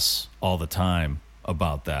ass all the time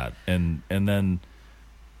about that. And then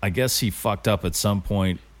I guess he fucked up at some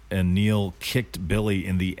point, and Neil kicked Billy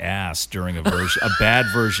in the ass during a bad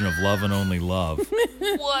version of Love and Only Love.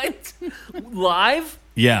 What? Live?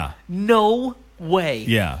 Yeah, No way.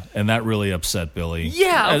 yeah, and that really upset Billy.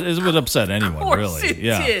 Yeah, of it would upset anyone, Of course really. it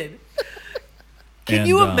Yeah. did. Can And,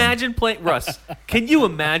 you imagine playing Russ? Can you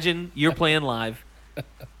imagine you're playing live,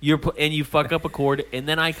 and you fuck up a chord, and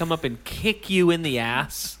then I come up and kick you in the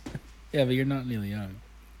ass? Yeah, but you're not Neil Young.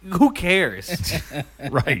 Who cares?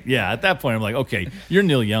 Right. Yeah. At that point, I'm like, okay, you're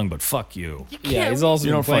Neil Young, but fuck you. Yeah, he's also You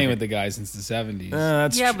been don't playing fucking- with the guy since the 70s.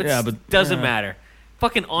 That's yeah, true. but doesn't matter.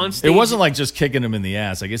 Fucking on stage. It wasn't like just kicking him in the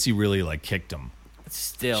ass. I guess he really like kicked him,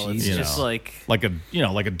 Still, it's You just know. like like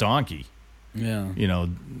a donkey. Yeah. You know,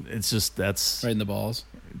 it's just that's Right in the balls.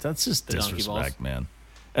 just The donkey disrespect, balls. man.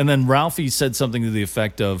 And then Ralphie said something to the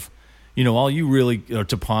effect of, all you really, or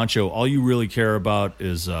to Poncho, all you really care about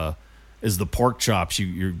is the pork chops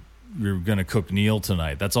you're going to cook Neil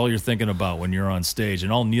tonight. That's all you're thinking about when you're on stage.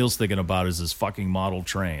 And all Neil's thinking about is his fucking model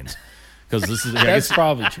trains. Because this is, That's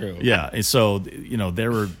probably true. yeah. And so, they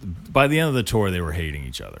were, by the end of the tour, they were hating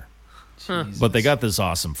each other. Jesus. But they got this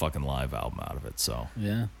awesome fucking live album out of it. So,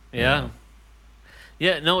 Yeah. yeah.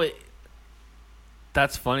 No,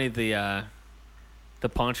 that's funny. The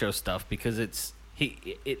Poncho stuff because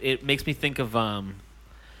it makes me think of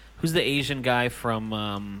who's the Asian guy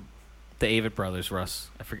from the Avett Brothers, Russ.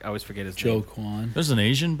 I always forget his Joe name. Kwan. there's an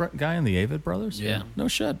Asian guy in the Avett Brothers? Yeah. No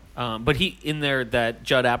shit. But he in there that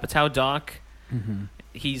Judd Apatow doc.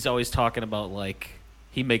 He's always talking about like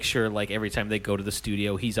he makes sure like every time they go to the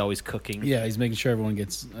studio, he's always cooking. Yeah, he's making sure everyone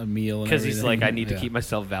gets a meal. Because he's like, I need to Yeah. keep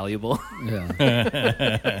myself valuable.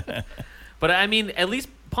 Yeah. But I mean, at least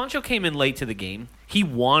Poncho came in late to the game. He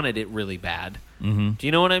wanted it really bad. Mm-hmm. Do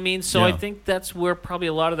you know what I mean? So I Yeah. think that's where probably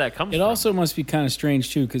a lot of that comes It from. also must be kind of strange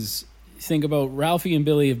too, because think about Ralphie and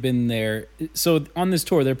Billy have been there. So on this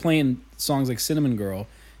tour, they're playing songs like Cinnamon Girl.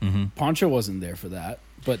 Poncho wasn't there for that,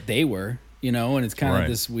 but they were, and it's kind Right. of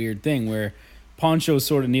this weird thing where Poncho's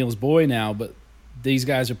sort of Neil's boy now, but these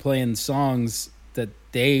guys are playing songs that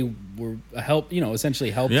they were essentially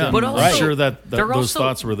helped Yeah, him But I'm also- write. sure that they're those also-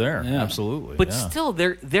 thoughts were there. Yeah. Absolutely. But yeah. still,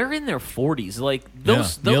 they're in their 40s. Like Yeah.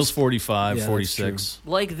 those Neil's 45, Yeah, that's 46.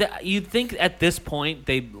 like that. You'd think at this point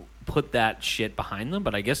they'd put that shit behind them,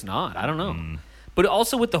 but I guess not. I don't know. But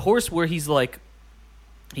also with the horse, where he's like,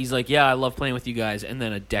 yeah, I love playing with you guys, and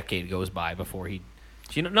then a decade goes by before he,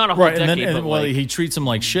 not a whole Right, decade, and but well, like, he treats them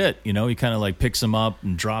like shit. He kind of like picks them up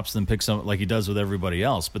and drops them, picks them like he does with everybody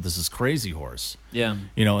else. But this is Crazy Horse, yeah.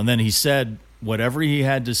 And then he said whatever he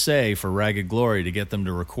had to say for Ragged Glory to get them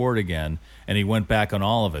to record again, and he went back on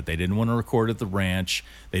all of it. They didn't want to record at the ranch.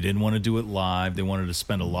 They didn't want to do it live. They wanted to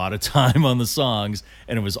spend a lot of time on the songs,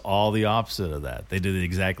 and it was all the opposite of that. They did the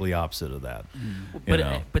exactly opposite of that.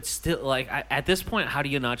 But still, like at this point, how do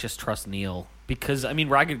you not just trust Neil? Because I mean,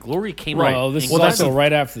 Ragged Glory came Right. Well, out. this is Well, that's also the-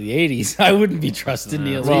 right after the 80s. I wouldn't be trusting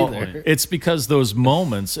Neil Well, either. it's because those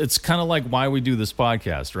moments, it's kind of like why we do this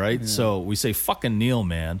podcast, right? So we say, fucking Neil,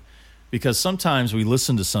 man. Because sometimes we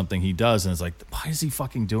listen to something he does and it's like, why is he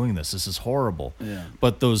fucking doing this? This is horrible. Yeah.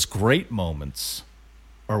 But those great moments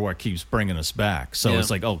are what keeps bringing us back. So Yeah. it's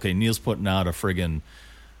like, okay, Neil's putting out a friggin'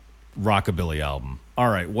 rockabilly album. All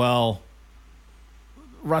right, well,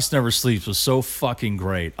 Rust Never Sleeps was so fucking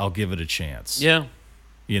great. I'll give it a chance. yeah.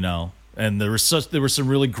 And there were some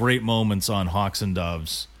really great moments on Hawks and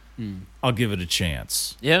Doves. I'll give it a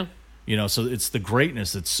chance. Yeah. So it's the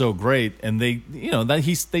greatness that's so great, and they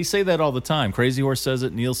say that all the time. Crazy Horse says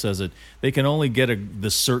it, Neil says it. They can only get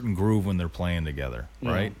this certain groove when they're playing together,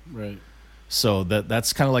 right? Right. So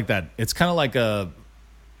that's kind of like that. It's kind of like a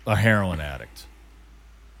heroin addict,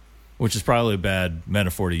 which is probably a bad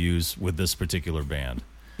metaphor to use with this particular band.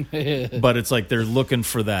 But it's like they're looking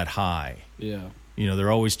for that high. Yeah.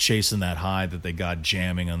 They're always chasing that high that they got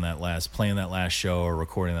jamming on playing that last show or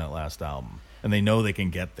recording that last album. And they know they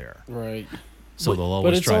can get there. Right. So they'll But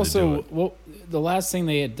always it's try also to do it. well, the last thing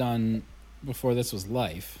they had done before this was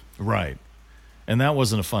Life, Right. And that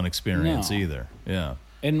wasn't a fun experience No. either. Yeah.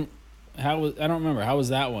 and I don't remember how was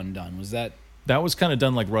that one done. Was that That was kind of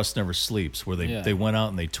done like Rust Never Sleeps, where Yeah. they went out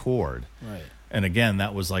and they toured. right? And again,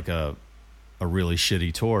 that was like a really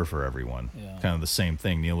shitty tour for everyone. Yeah. Kind of the same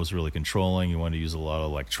thing. Neil was really controlling. He wanted to use a lot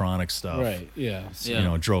of electronic stuff. Right. Yeah.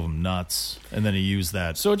 Yeah. It drove him nuts. And then he used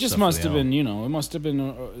that. So it just stuff for must the have album. been, it must have been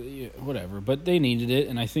whatever. But they needed it,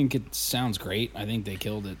 and I think it sounds great. I think they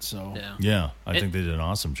killed it. So Yeah. Yeah. I think they did an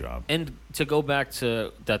awesome job. And to go back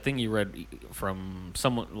to that thing you read from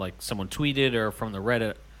someone tweeted or from the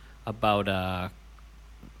Reddit about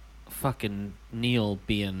fucking Neil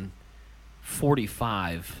being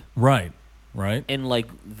 45 Right. Right. and like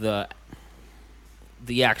the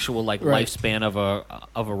actual like Right. lifespan of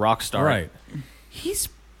a rock star. Right. He's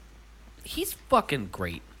fucking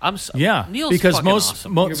great. Yeah. Neil's because fucking most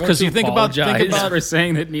awesome. because you think about for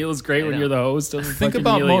saying that Neil is great I when know. you're the host of the Think fucking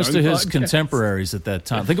about Neil most Young of his podcast. contemporaries at that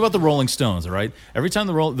time. Think about the Rolling Stones, all right? Every time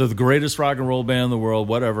they're the greatest rock and roll band in the world,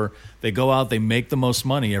 whatever, they go out, they make the most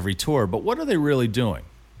money every tour. But what are they really doing?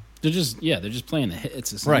 They're just playing the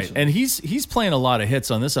hits, Right, essentially. and he's playing a lot of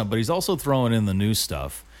hits on this one, but he's also throwing in the new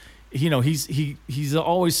stuff. You know, he's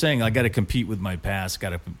always saying, "I got to compete with my past.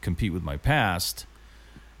 Got to compete with my past."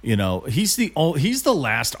 You know, he's the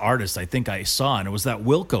last artist I think I saw, and it was that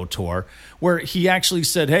Wilco tour where he actually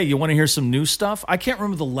said, "Hey, you want to hear some new stuff?" I can't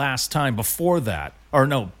remember the last time before that, or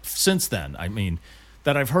no, since then. I mean,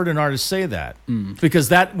 that I've heard an artist say that because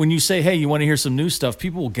that when you say, "Hey, you want to hear some new stuff,"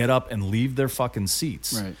 people will get up and leave their fucking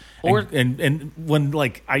seats. Right. Or- And when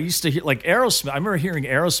like I used to hear like Aerosmith, I remember hearing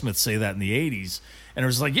Aerosmith say that in the '80s, and it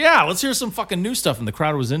was like, "Yeah, let's hear some fucking new stuff," and the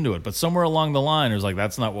crowd was into it. But somewhere along the line, it was like,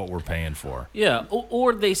 "That's not what we're paying for." Yeah,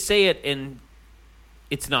 or they say it and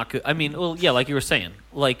it's not good. I mean, well, yeah, like you were saying,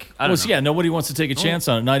 like I don't know. Yeah, nobody wants to take a chance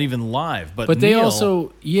on it, not even live. But they Neil-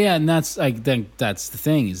 also, and that's like that's the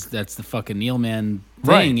thing is that's the fucking Neil man thing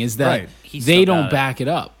Right, is that right. He's they so don't bad at back it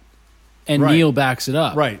up, and Right. Neil backs it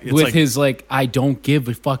up, Right, it's with like- his like I don't give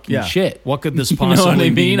a fucking Yeah. shit. What could this You know what possibly I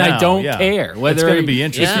be mean? now? I don't Yeah. care whether It's gonna be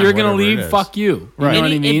interesting, If you're gonna whatever it leave, is. fuck you. Right. You know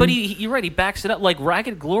what I mean? But you're right. He backs it up. Like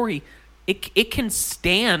Ragged Glory, it can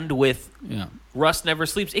stand with yeah. Rust Never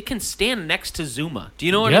Sleeps. It can stand next to Zuma. Do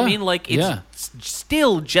you know what Yeah. I mean? Like it's Yeah.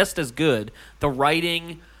 still just as good. The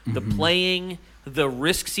writing, the Mm-hmm. playing, the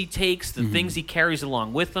risks he takes, the things he carries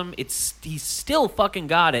along with him. He's still fucking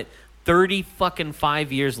got it.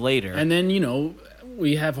 35 years later. And then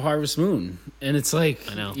we have Harvest Moon, and it's like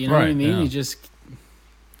I know. you know what I Right, mean. yeah. You just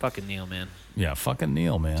fucking Neil, man. Yeah, fucking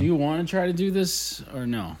Neil, man. do you want to try to do this or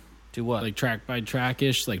no? Do what? Like track by track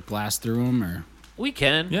ish, like blast through them or. We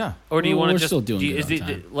can. Yeah. Or do you Well, want to we're just still doing do you- good is on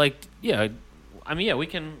it time. like yeah? I mean, yeah, we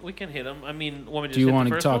can hit them. I mean, want me to Do you want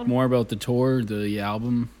want to talk more about the tour, the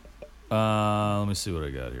album? Let me see what I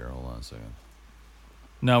got here. Hold on a second.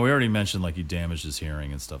 No, we already mentioned like he damaged his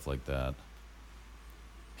hearing and stuff like that.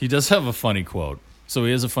 He does have a funny quote. So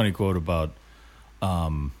he has a funny quote about.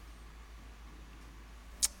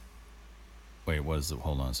 Wait, what is it?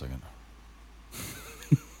 Hold on a second.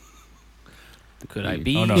 Could I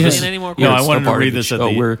be Oh, no, in this- any more? No, I quotes? wanted to read this at the.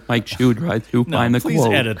 where Mike Shu tried to find No, the please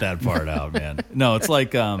quote. edit that part out, man. No, it's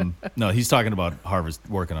like no, he's talking about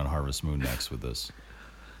working on Harvest Moon next with this.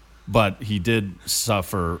 But he did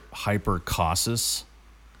suffer hypercosis,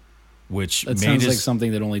 which That made sounds his like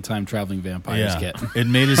something that only time traveling vampires get. It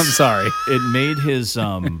made his I'm sorry. It made his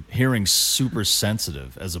hearing super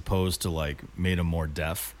sensitive as opposed to like made him more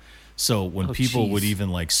deaf. So when people would jeez. even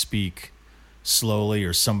like speak slowly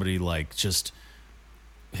or somebody like just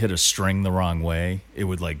hit a string the wrong way, it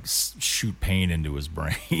would like shoot pain into his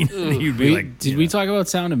brain. He'd be like, Did we talk about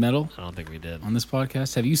Sound of Metal I don't think we did. on this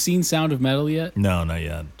podcast? Have you seen Sound of Metal yet? No, not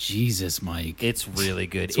yet. Jesus, Mike. It's really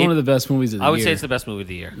good. It's one of the best movies of the I would year. say it's the best movie of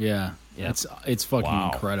the year. Yeah. Yeah. It's fucking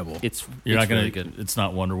Wow. incredible. It's You're not gonna. really good. It's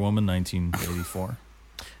not Wonder Woman 1984. All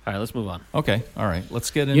right, let's move on. Okay, all right. Let's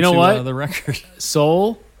get into You know what? The record.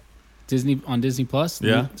 Soul, on Disney Plus.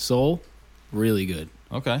 Yeah. Soul, really good.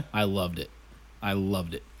 Okay. I loved it.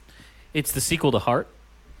 It's the sequel to Heart.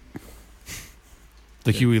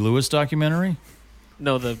 The Huey Lewis documentary.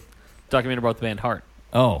 No, the documentary about the band Heart.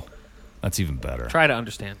 Oh, that's even better. Try to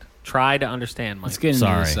understand. Mike. Let's get into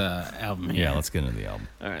Sorry. this album here. Yeah, let's get into the album.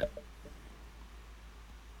 All right.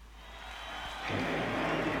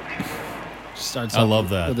 Starts I off love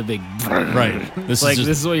that. with a big. Right. This Like is just,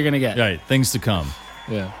 this is what you're gonna get. right. Things to come.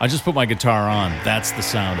 Yeah. I just put my guitar on. That's the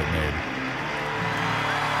sound it made.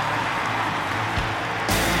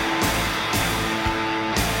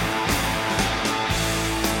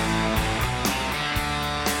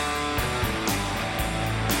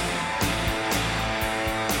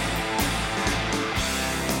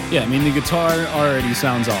 Yeah. I mean, the guitar already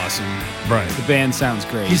sounds awesome. Right. The band sounds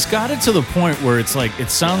great. He's got it to the point where it's like it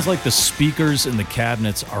sounds like the speakers in the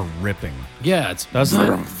cabinets are ripping. yeah. It's Doesn't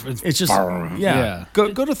it? It's just yeah. Yeah. Go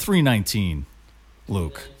to 319,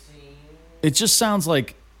 Luke. It just sounds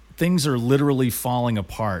like things are literally falling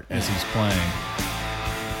apart as he's playing.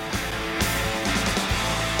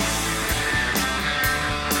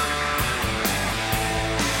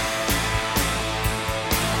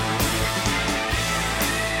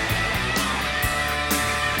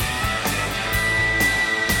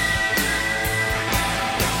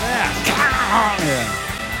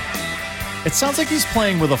 It sounds like he's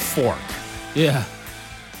playing with a fork. Yeah.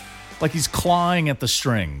 Like he's clawing at the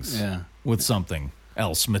strings Yeah. with something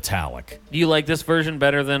else metallic. Do you like this version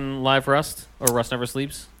better than Live Rust or Rust Never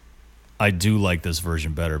Sleeps? I do like this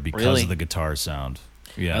version better because Really? of the guitar sound.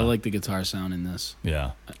 Yeah. I like the guitar sound in this.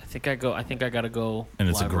 Yeah. I think I gotta go. And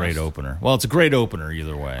it's a Live great Rust. opener. Well, it's a great opener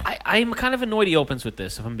either way. I'm kind of annoyed he opens with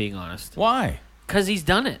this, if I'm being honest. Why? Because he's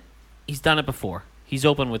done it. He's done it before. He's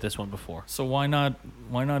opened with this one before. So why not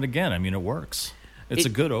again? I mean, it works. It's a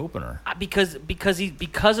good opener. Because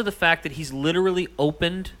of the fact that he's literally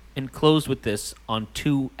opened and closed with this on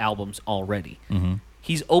 2 albums already. Mm-hmm.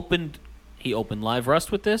 He opened Live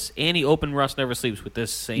Rust with this, and he opened Rust Never Sleeps with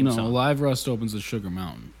this same No, song. Live Rust opens with Sugar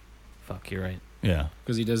Mountain Fuck, you're right. Yeah.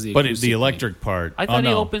 because he does the. But acoustic the thing. electric part. I thought he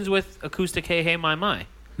no. opens with acoustic Hey Hey My My.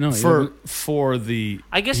 No, he For the.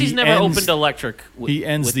 I guess he he's never ends- opened electric. He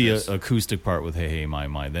ends with the this. acoustic part with Hey Hey My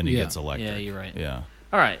My, then he Yeah. gets electric. Yeah, you're right. Yeah.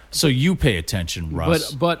 All right. So you pay attention,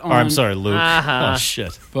 Russ. But Or, I'm on- sorry, Luke. Uh-huh. Oh,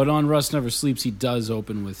 shit. But on Rust Never Sleeps, he does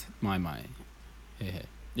open with My. Hey, hey.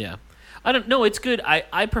 Yeah. I don't know. It's good.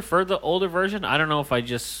 I prefer the older version. I don't know if I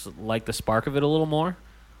just like the spark of it a little more.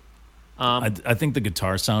 I think the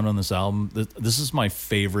guitar sound on this album, this is my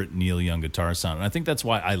favorite Neil Young guitar sound. And I think that's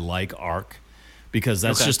why I like Arc, because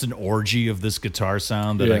that's Okay. just an orgy of this guitar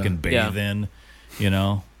sound that I Yeah. can bathe in. You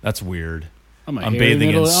know? That's weird. I'm I'm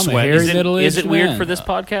bathing in sweat. Is it weird for this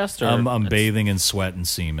podcast? Or I'm bathing in sweat and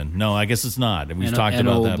semen. No, I guess it's not. We've And- talked and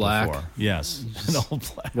about Old that Black. before. Yes. An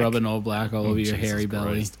Old Black. rubbing Old Black all over your Jesus hairy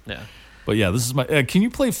belly. Christ. Yeah. But yeah, this is my. Can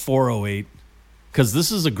you play 408? Because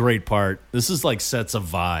this is a great part. This is like sets a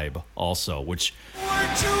vibe also, which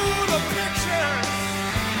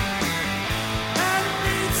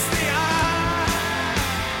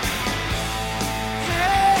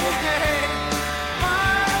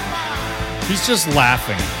he's just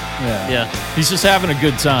laughing. Yeah. He's just having a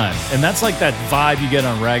good time. And that's like that vibe you get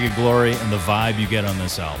on Ragged Glory and the vibe you get on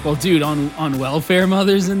this album. Well, dude, on Welfare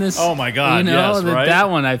Mothers in this. Oh, my God, You know, yes, right? that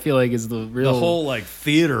one I feel like is the real. The whole like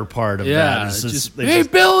theater part of yeah, that is just, they hey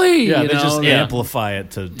just- Billy. Yeah, you they know, just yeah. amplify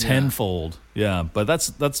it to tenfold. Yeah, but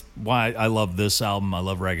that's why I love this album. I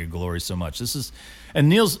love Ragged Glory so much. And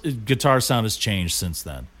Neil's guitar sound has changed since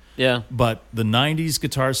then. Yeah. But the 90s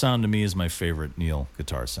guitar sound to me is my favorite Neil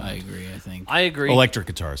guitar sound. I agree. I think. I agree. Electric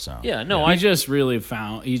guitar sound. Yeah. No. He just really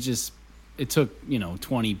found. It took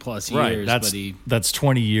 20 plus years, Right. but he. That's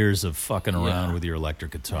 20 years of fucking around Yeah. with your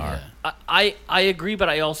electric guitar. Yeah. I agree, but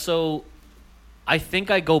I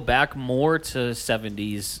think I go back more to the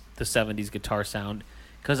 70s guitar sound,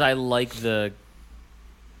 because I like I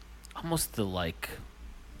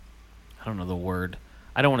don't know the word.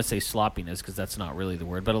 I don't want to say sloppiness, because that's not really the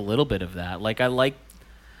word, but a little bit of that. Like I like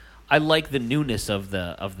the newness of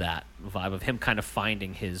that vibe of him kind of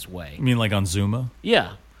finding his way. You mean like on Zuma?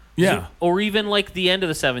 Yeah. Yeah. Or even like the end of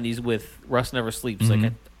the 70s with Rust Never Sleeps,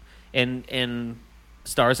 like and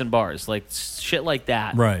Stars and Bars, like shit like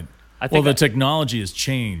that. Right. I think the technology has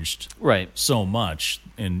changed right. so much,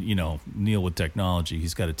 and Neil with technology,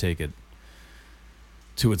 he's got to take it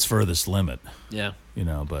to its furthest limit. Yeah.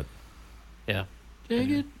 But Yeah. Take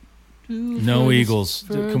it. no Eagles.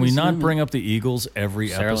 Can we not bring up the Eagles every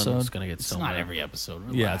Sarah episode? Lynn's gonna get It's so not mad. every episode.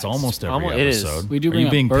 Relax. Yeah, it's almost every It is. episode. We do Are bring you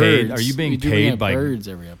up being birds. paid? Are you being We do bring paid up by birds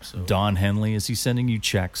every episode? Don Henley? Is he sending you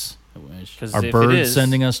checks? I wish. 'Cause Are if it birds is,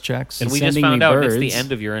 sending us checks? And we He's just sending found me out it's the birds.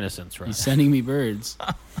 end of your innocence, right? He's sending me birds.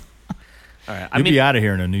 All right. You'll be out of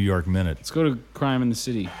here in a New York minute. Let's go to Crime in the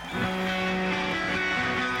City.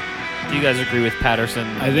 do you guys agree with Patterson?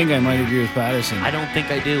 I think I might agree with Patterson. I don't think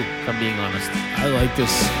I do, if I'm being honest. I like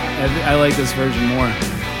this. I like this version more.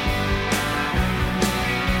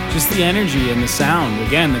 Just the energy and the sound.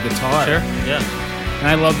 Again, the guitar. Sure. Yeah. And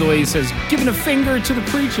I love the way he says, "Giving a finger to the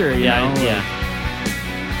preacher." You know? Yeah.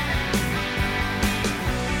 Like,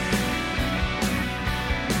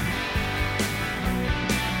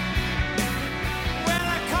 When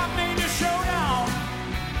I come in your showdown,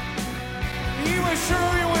 he was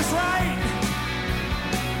sure he was right.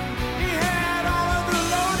 He had all of the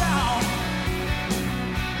lowdown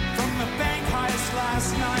from the bank heist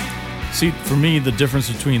last night. See, for me, the difference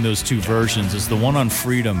between those two versions is the one on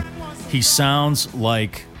Freedom, he sounds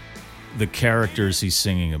like the characters he's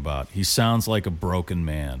singing about. He sounds like a broken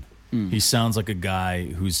man. He sounds like a guy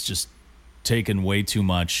who's just taken way too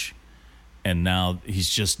much, and now he's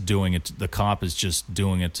just doing it. The cop is just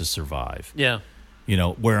doing it to survive. Yeah.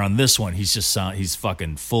 Where on this one, he's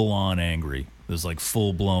fucking full on angry. There's like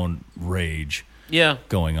full blown rage Yeah.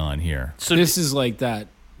 going on here. So this is like that.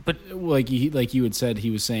 But like you had said, he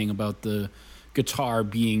was saying about the guitar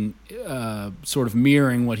being sort of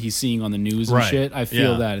mirroring what he's seeing on the news and Right. shit. I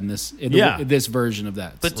feel Yeah. that in this Yeah. this version of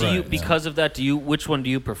that. But do you, Right, because of that, which one do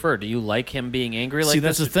you prefer? Do you like him being angry like See,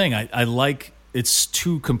 this? that's the thing. I like it's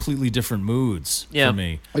two completely different moods Yeah. for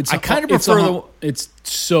me. It's I kind of prefer it's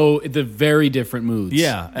so the very different moods.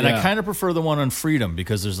 I kind of prefer the one on Freedom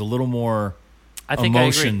because there's a little more I think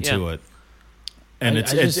emotion I agree. to Yeah. it, and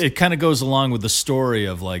it kind of goes along with the story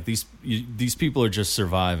of like these people are just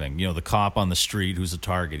surviving. The cop on the street who's a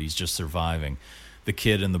target, he's just surviving. The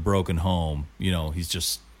kid in the broken home, he's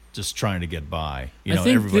just just trying to get by. I think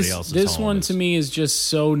everybody else. This one to me is just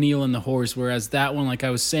so Neil and the Horse, whereas that one, like I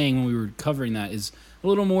was saying when we were covering that, is a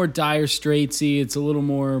little more Dire Straitsy. It's a little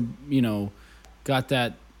more, got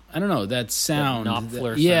that, I don't know, that sound. That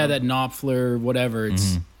Knopfler Yeah, sound. that Knopfler, whatever.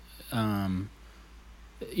 It's,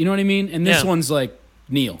 you know what I mean? And this one's like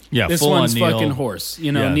Neil. Yeah, this full on one's Neil. fucking Horse.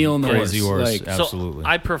 Yeah, Neil and the Crazy Horse. Like, Absolutely. So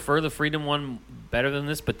I prefer the Freedom one better than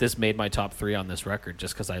this, but this made my top 3 on this record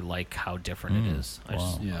just because I like how different it is.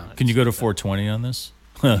 Yeah. Can you go to 420 on this?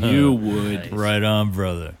 you would. Right on,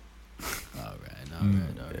 brother. All right.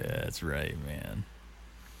 Yeah, that's right, man.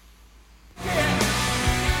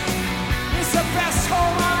 It's the best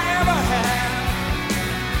home I ever had.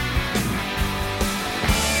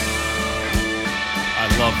 I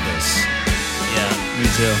love this. Yeah. Me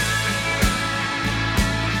too.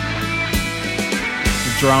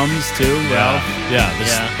 The drums too, Ralph. Yeah,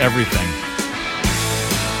 everything.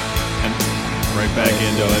 And right back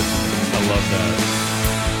into it. I love that.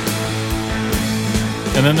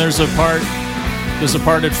 And then there's a part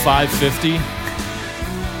at 5:50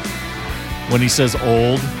 when he says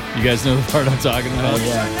old. You guys know the part I'm talking about? Oh,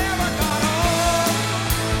 yeah.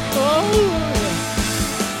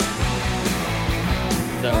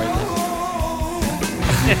 Is that right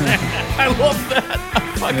there? I love that. I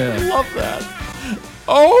fucking love that.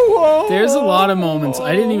 There's a lot of moments.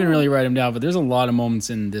 I didn't even really write them down, but there's a lot of moments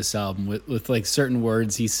in this album with like certain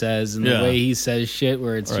words he says and the way he says shit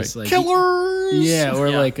where it's just like killers. Yeah, or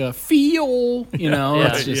like a feel, Yeah.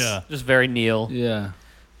 It's just Just very Neil. yeah.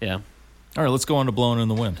 Yeah. All right, let's go on to Blowing in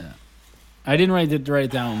the Wind. I didn't write it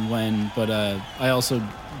down when, but I also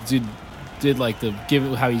did like the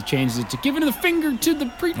how he changed it to giving the finger to the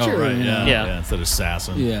preacher. Oh, right, you know? Yeah. Instead of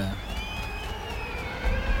assassin. Yeah.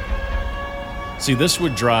 See, this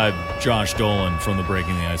would drive Josh Dolan from the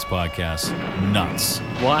Breaking the Ice podcast nuts.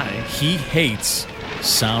 Why? He hates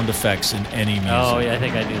sound effects in any music. Oh, yeah, I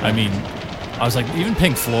think I knew that. I mean, I was like, even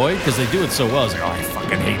Pink Floyd, because they do it so well. I was like, oh, I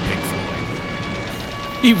fucking hate Pink Floyd.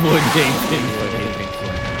 He would hate Pink He would hate Pink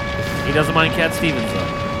Floyd. He doesn't mind Cat Stevens, though.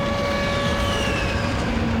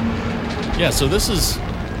 Yeah, so this is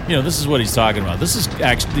what he's talking about. This is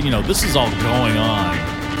actually, this is all going on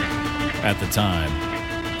at the time.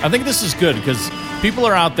 I think this is good because people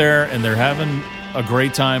are out there and they're having a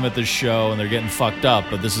great time at this show and they're getting fucked up,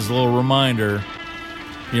 but this is a little reminder,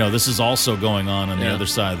 this is also going on the other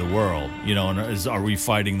side of the world, and are we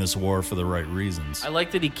fighting this war for the right reasons? I like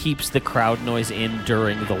that he keeps the crowd noise in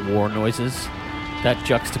during the war noises. That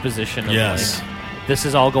juxtaposition of like, this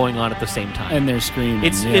is all going on at the same time. And they're screaming.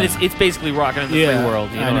 It's basically Rockin' in the Free World.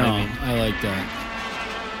 You know what I mean? I like that.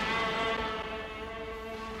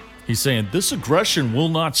 He's saying, this aggression will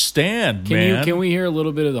not stand, man. Can we hear a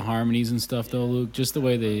little bit of the harmonies and stuff, though, Luke? Just the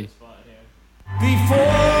way they... Before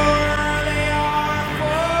they are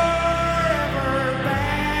forever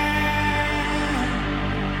banned,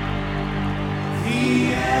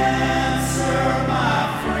 the answer,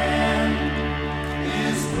 my friend,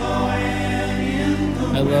 is blowing in the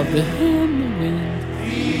wind. I love the wind.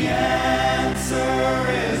 The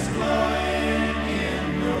answer is blowing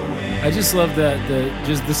in the wind. I just love that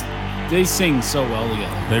they sing so well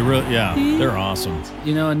together. They really, they're awesome.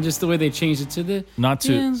 And just the way they changed it to the Not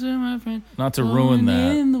to- answer, my friend, not to ruin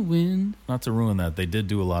that. in the wind. Not to ruin that, they did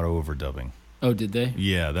do a lot of overdubbing. Oh, did they?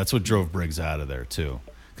 Yeah, that's what drove Briggs out of there too,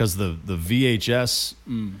 because the VHS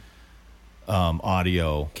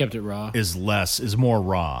audio Kept it raw. is more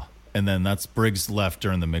raw, and then that's Briggs left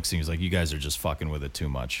during the mixing. He's like, you guys are just fucking with it too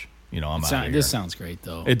much. I'm out of here. This sounds great,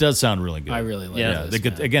 though. It does sound really good. I really like this.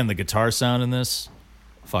 this. Again, the guitar sound in this,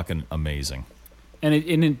 fucking amazing. And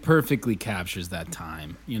it perfectly captures that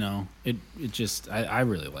time. It just I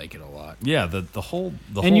really like it a lot. Yeah, the whole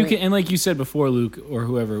You can, and like you said before, Luke or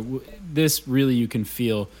whoever, this really you can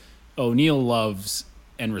feel. Oh, Neil loves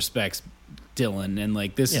and respects Dylan, and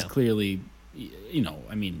like this is clearly,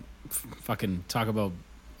 fucking talk about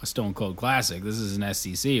a Stone Cold classic. This is an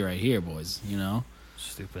SCC right here, boys.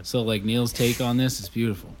 Stupid. So like Neil's take on this is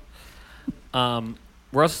beautiful.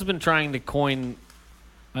 Russ has been trying to coin.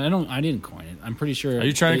 I didn't coin it. I'm pretty sure. Are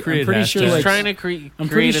you trying to create I'm pretty hashtags? sure, He's like, trying to create I'm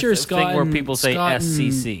pretty sure a Scott thing where and- people say Scott and-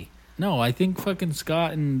 SCC. No, I think fucking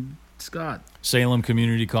Scott and Salem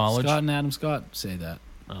Community College. Scott and Adam Scott say that.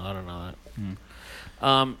 Oh, I don't know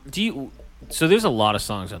that. So there's a lot of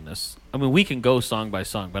songs on this. I mean, we can go song by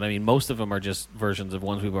song, but I mean, most of them are just versions of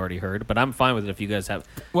ones we've already heard. But I'm fine with it if you guys have.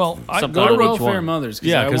 Well, Something Go to on each Welfare one. Mothers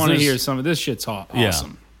because Yeah, I 'cause want to there's- hear some of this shit's awesome. Yeah.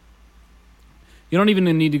 You don't even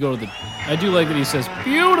need to go to the. I do like that he says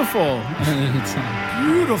beautiful. It's like,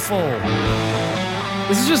 beautiful.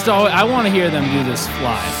 This is just all. I want to hear them do this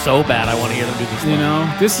live. So bad, I want to hear them do this. You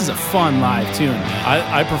know, this is a fun live tune, man.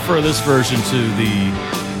 I prefer this version to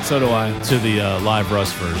the So do I. live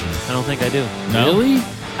Rust version. I don't think I do. No? Really?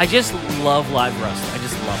 I just love live Rust. I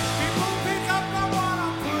just love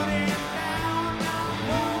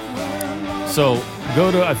it. So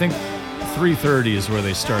go to, I think 3:30 is where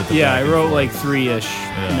they start the Yeah, back I and wrote forth. like 3-ish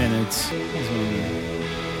minutes.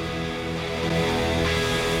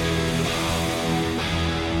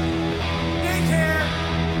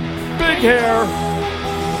 Big hair.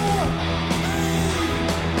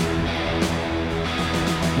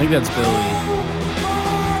 I think that's Billy.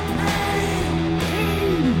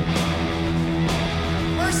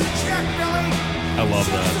 I love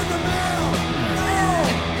that.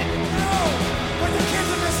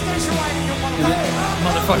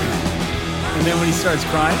 Motherfucker. And then when he starts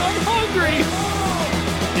crying, I'm hungry.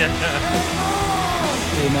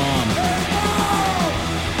 Hey, Mom.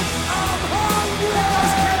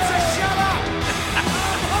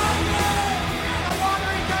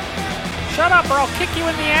 Shut up or I'll kick you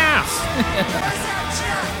in the ass.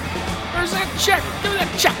 Where's that check? Give me that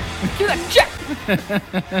check. Give me that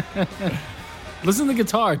check. Listen to the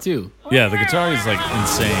guitar, too. Yeah, the guitar is like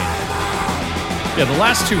insane. Yeah, the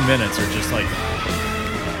last 2 minutes are just like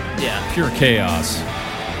pure chaos.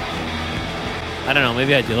 I don't know.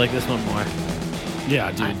 Maybe I do like this one more.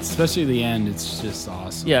 Yeah, dude. Especially the end. It's just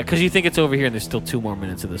awesome. Yeah, because you think it's over here and there's still 2 more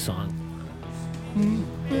minutes of the song.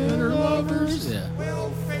 Better lovers. Yeah.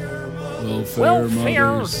 Welfare.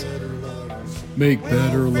 Mothers. Make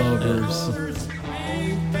better lovers.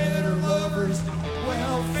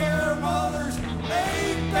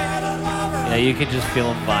 Yeah, you can just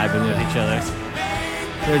feel them vibing with each other.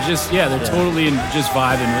 They're just, they're totally just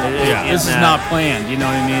vibing. Yeah. This is not planned. You know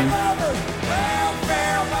what I mean?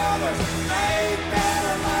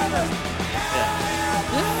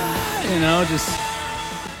 You know,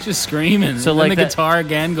 just screaming. So, And like then the that- guitar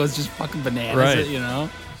again goes just fucking bananas. Right. You know?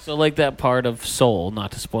 So like that part of Soul,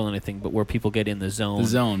 not to spoil anything, but where people get in the zone. The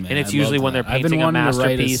zone, man. And it's I usually love when that. they're I've been painting a wanting to write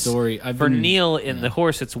a masterpiece. story. For Neil in The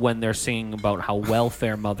Horse, it's when they're singing about how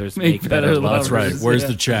welfare mothers Make make better better lovers. lovers. That's right. Where's Yeah.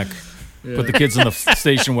 the check? Put the kids in the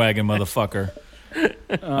station wagon, motherfucker.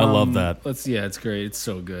 I love that. It's great. It's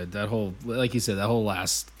so good. That whole, like you said, that whole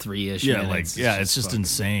last 3-ish Yeah, minutes. it's just fucking-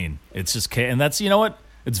 insane. It's just and that's, you know what?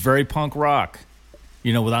 It's very punk rock.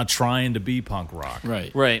 You know, without trying to be punk rock.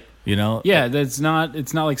 Right. Right. You know? Yeah, it's not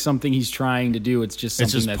like something he's trying to do. It's just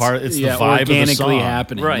something just that's it's the vibe of the organically song.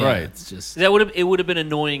 happening. Right. Yeah, Right. It's just It would have been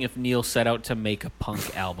annoying if Neil set out to make a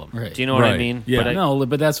punk album. Right. Do you know what I Right. mean? Yeah. But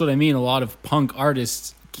but that's what I mean. A lot of punk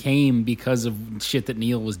artists came because of shit that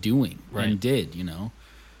Neil was doing and did. You know.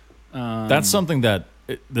 That's something that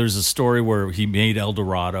there's a story where he made El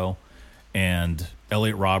Dorado and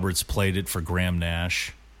Elliot Roberts played it for Graham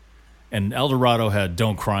Nash. And El Dorado had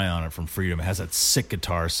Don't Cry on it from Freedom. It has that sick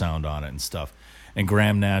guitar sound on it and stuff. And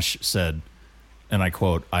Graham Nash said, and I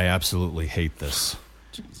quote, "I absolutely hate this."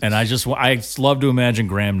 And I love to imagine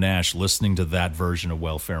Graham Nash listening to that version of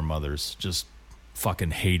Welfare Mothers, just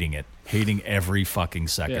fucking hating it, hating every fucking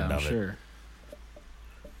second Yeah, I'm of it. sure.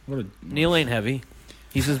 What a, Neil ain't heavy.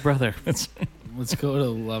 He's his brother. It's let's go to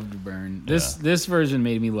Love to Burn. This version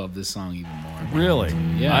made me love this song even more. really,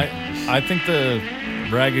 Yeah. I think the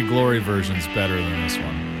Ragged Glory version's better than this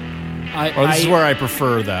one. Or this is I- where I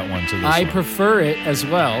prefer that one to this I one. prefer it as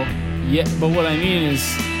well. Yeah, but what I mean is,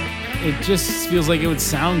 it just feels like it would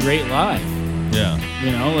sound great live. Yeah.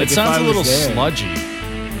 You know, like It if sounds I a was little there. sludgy.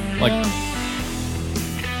 Like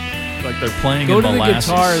they're playing Go in to the molasses.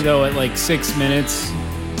 guitar though at like 6 minutes.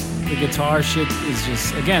 The guitar shit is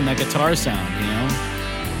just again that guitar sound, you know.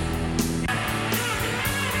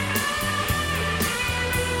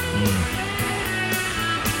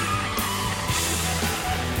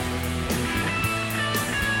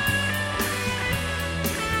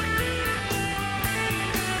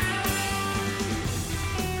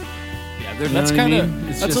 Yeah, You know that's what I kind of mean?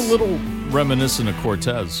 It's that's just- a little reminiscent of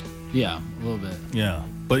Cortez. Yeah, a little bit. Yeah,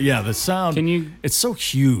 but yeah, the sound. Can you- It's so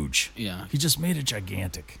huge. Yeah. he just made it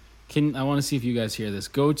gigantic. I want to see if you guys hear this.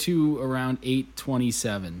 Go to around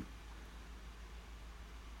 8:27.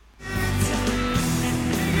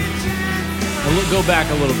 Go back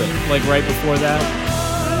a little bit, like right before that.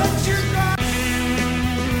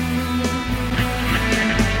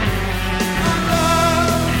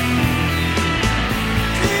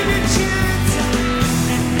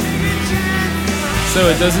 So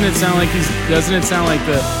doesn't it sound like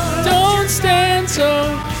the "Don't stand so"?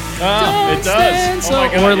 Don't it does. stand so. Oh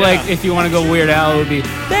my God, or yeah. like if you want to go Weird Al, it would be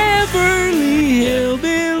Beverly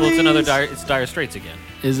Hillbillies. Well, it's Dire Straits again.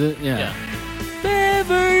 Is it? Yeah. Yeah.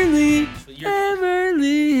 Beverly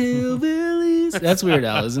Beverly Hillbillies. That's Weird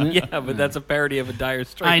Al, isn't it? Yeah, but that's a parody of a Dire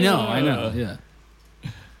Straits. I know. Yeah.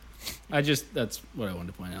 That's what I wanted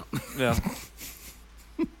to point out. Yeah.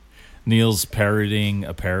 Neil's parodying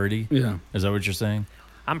a parody. Yeah. Is that what you're saying?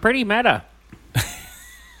 I'm pretty meta.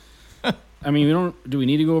 I mean, do we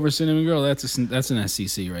need to go over Cinnamon Girl? That's an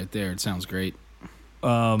SCC right there. It sounds great.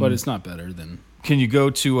 But it's not better than... Can you go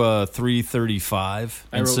to 335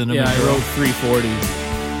 in Cinnamon Girl? I wrote 340.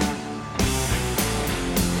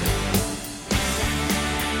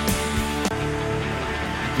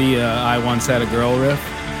 The I Once Had a Girl riff.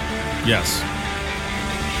 Yes.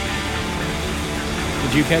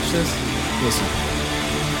 Did you catch this? Listen.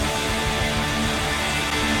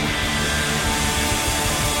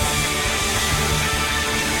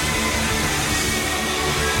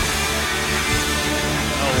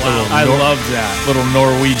 I love that. Little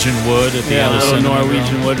Norwegian wood at the end of little Cinnamon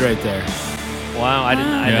Norwegian Girl. wood right there. Wow, I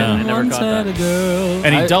never Once caught had that. a girl.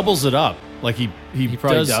 And he doubles it up. Like he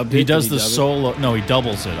probably does dubbed he it. does Did he the dub it? solo. No, he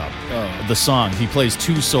doubles it up. Oh. The song. He plays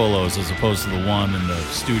 2 solos as opposed to the one in the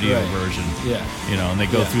studio Right. version. Yeah. You know, and they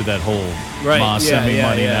go Yeah. through that whole Right. Ma Yeah, Send Me yeah,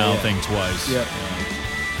 Money yeah, Now yeah. thing twice. Yep.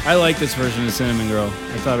 I like this version of Cinnamon Girl.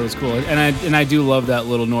 I thought it was cool, and I do love that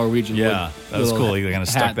little Norwegian. Yeah, wood, that was little cool. He kinda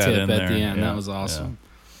stuck hat that tip in at there. the end. Yeah, That was awesome.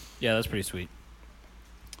 Yeah, that's pretty sweet.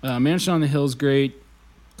 Mansion on the Hill's great.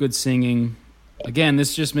 Good singing. Again,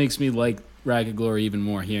 this just makes me like Ragged Glory even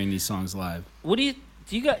more hearing these songs live. What do you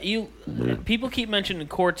got? People keep mentioning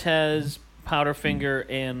Cortez, Powderfinger,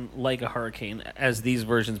 and Like a Hurricane as these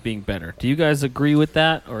versions being better. Do you guys agree with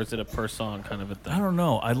that, or is it a per song kind of a thing? I don't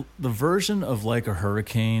know. The version of Like a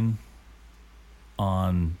Hurricane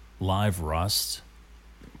on Live Rust.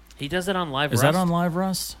 He does it on Live Is Rust? that on Live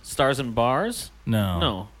Rust? Stars and Bars? No.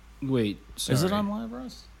 No. Wait, sorry. Is it on Live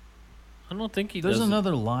Rust? I don't think he There's does.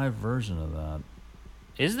 another live version of that.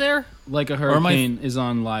 Is there? Like a am I- Hurricane is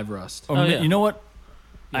on Live Rust. Or yeah. You know what?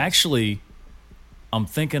 Actually, I'm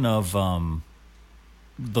thinking of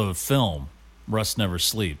the film Rust Never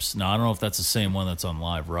Sleeps. Now, I don't know if that's the same one that's on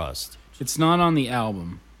Live Rust. It's not on the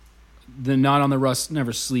album. Not on the Rust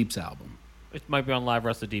Never Sleeps album. It might be on Live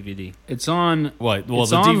Rust, the DVD. It's on. What? Well,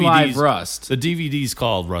 it's the on DVD's, Live Rust. The DVD's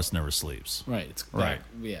called Rust Never Sleeps. Right. It's Right.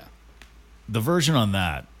 Yeah. The version on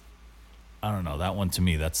that, I don't know. That one to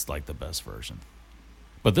me, that's like the best version.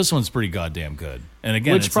 But this one's pretty goddamn good. And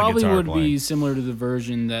again, Which it's the probably guitar would playing. be similar to the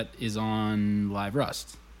version that is on Live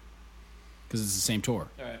Rust, because it's the same tour.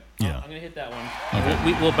 All right. Yeah. I'm going to hit that one.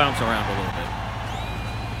 Okay. We'll bounce around a little bit.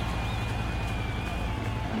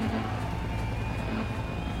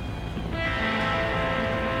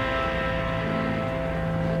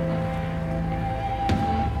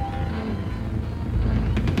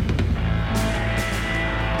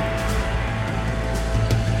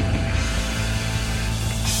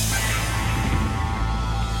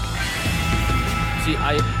 See,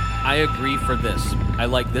 I agree for this. I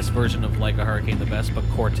like this version of Like a Hurricane the best, but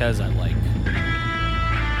Cortez I like.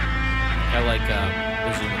 I like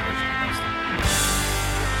the Zuma version the best.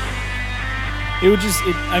 It would just,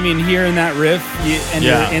 I mean, hearing that riff and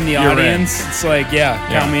Yeah, you're in the you're audience, it's like,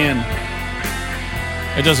 count me in.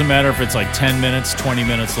 It doesn't matter if it's like 10 minutes, 20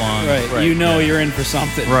 minutes long. Right. You know you're in for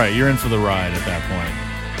something. Right. You're in for the ride at that point.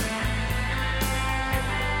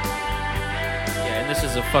 Yeah, and this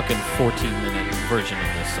is a fucking 14-minute version of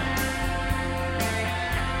this song.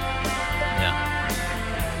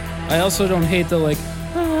 Yeah. I also don't hate the like.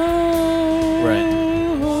 Right.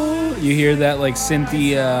 You hear that like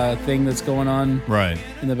synthy thing that's going on Right.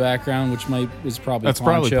 in the background, which is probably That's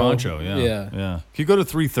Poncho. probably Poncho, yeah. Yeah. Yeah. Can you go to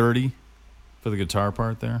 330 for the guitar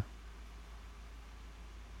part there?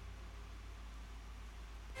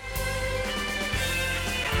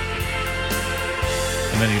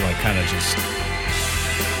 And then he like kind of just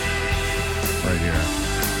right here.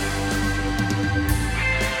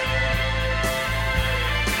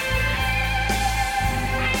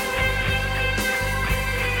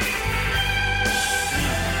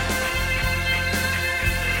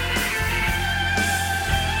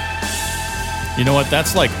 You know what?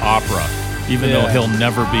 That's like opera, even though Yeah. he'll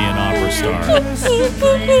never be an opera star.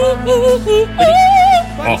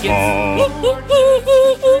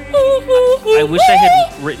 I wish I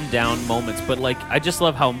had written down moments, but like I just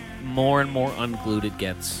love how more and more unglued it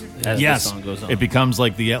gets as the Yes, song goes on. it becomes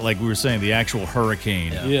like like we were saying, the actual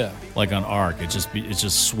hurricane. Yeah. Like on Ark, it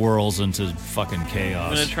just swirls into fucking I'm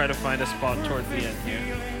chaos. gonna try to find a spot towards the end here.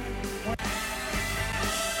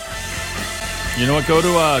 You know what? Go to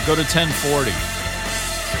 1040.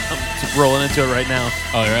 I'm just rolling into it right now.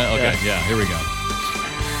 Oh, you're right? Okay, yeah. Here we go.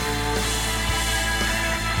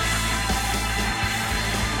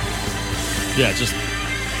 Yeah, just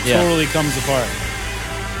Yeah. Totally comes apart.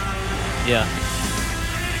 Yeah.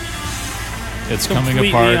 It's coming Completely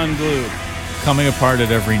apart. unglued. Coming apart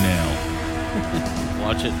at every nail.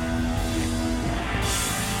 Watch it.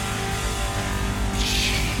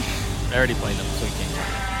 I already played them, so you can't.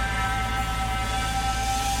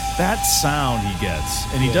 That sound he gets,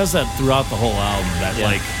 and he does that throughout the whole album, that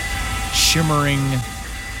like shimmering,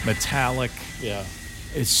 metallic. Yeah.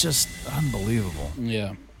 It's just unbelievable.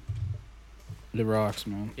 Yeah. It rocks,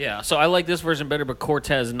 man. Yeah, so I like this version better, but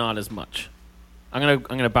Cortez not as much. I'm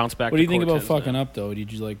gonna bounce back. What do you to think about Cortez Fucking now. Up though? Do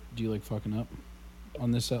you like Fucking Up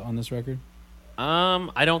on this record?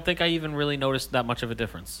 I don't think I even really noticed that much of a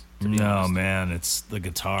difference. To be No, honest. man, it's the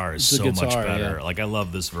guitar is The so guitar, much better. yeah. Like I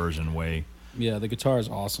love this version way. Yeah, the guitar is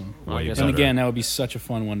awesome. Well, I way guess- better. And again, that would be such a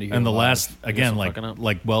fun one to hear. And the live. last again, I'm like fucking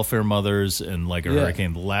up. Welfare Mothers and like a Yeah.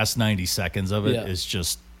 Hurricane, the last 90 seconds of it is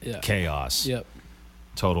just chaos. Yep.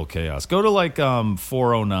 Total chaos. Go to like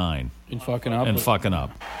 409 In Fucking Up. and Fucking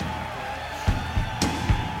Up.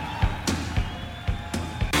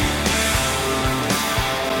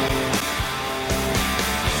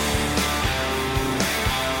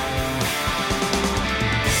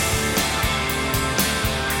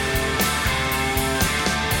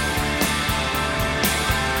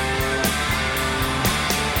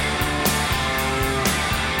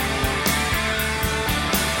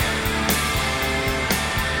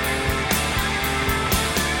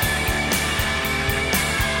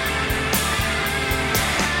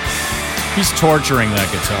 He's torturing that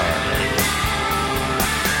guitar.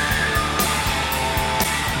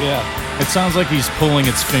 Yeah. It sounds like he's pulling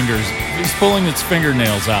its fingers. He's pulling its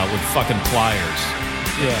fingernails out with fucking pliers.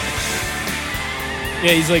 Yeah.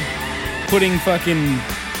 Yeah, he's like putting fucking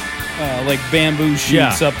like bamboo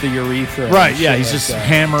shoots up the urethra. and Right, yeah, shit he's like just that.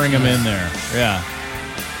 hammering them in there. Yeah.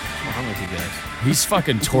 What's wrong with you guys? He's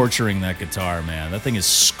fucking torturing that guitar, man. That thing is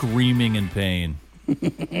screaming in pain.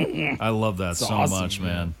 I love that so awesome, much,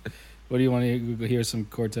 man. What do you want to hear some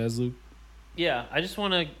Cortez, Luke? Yeah, I just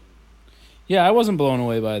want to. Yeah, I wasn't blown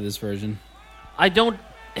away by this version. I don't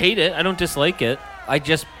hate it. I don't dislike it. I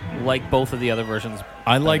just like both of the other versions.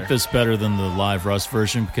 I like better. this better than the live Rust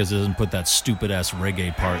version because it doesn't put that stupid ass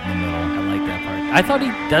reggae part in the middle. I like that part. I thought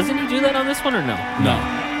doesn't he do that on this one or no? No,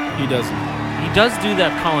 he doesn't. He does do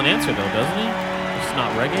that call and answer though, doesn't he? It's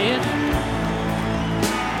not reggae-ish.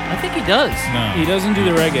 I think he does. No. He doesn't do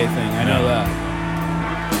the reggae thing. I know No. that.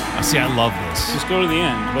 See, I love this. Just go to the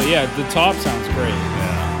end. But yeah, the top sounds great.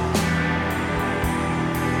 Yeah.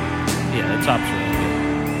 Yeah, the top's really good.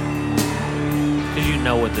 Because you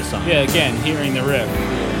know what this song Yeah, is. again, hearing the riff.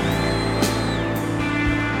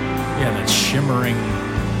 Yeah, that shimmering.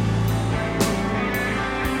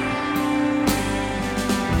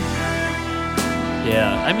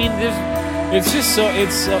 Yeah, I mean, It's just so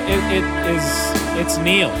it's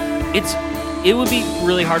Neil. it would be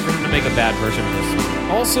really hard for him to make a bad version of this.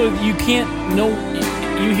 Also, you can't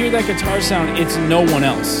you hear that guitar sound, it's no one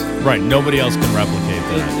else. Right, nobody else can replicate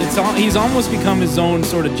that. He's almost become his own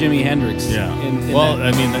sort of Jimi Hendrix. Yeah. in Well,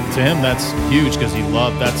 that. I mean, to him, that's huge because he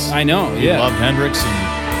loved. I know. He Yeah. loved Hendrix, and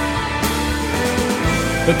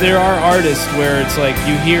But there are artists where it's like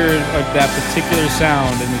you hear that particular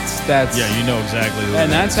sound, and that's yeah, you know exactly who.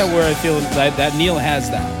 and it that's is. how where I feel that Neil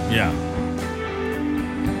has that. Yeah.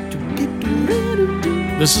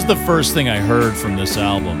 This is the first thing I heard from this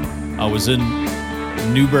album. I was in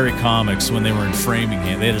Newbury Comics when they were in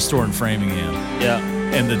Framingham. They had a store in Framingham. Yeah.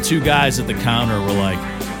 And the two guys at the counter were like,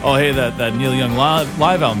 oh, hey, that Neil Young live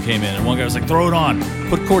album came in. And one guy was like, throw it on.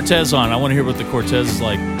 Put Cortez on. I want to hear what the Cortez is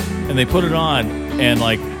like. And they put it on. And,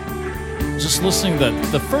 like, just listening to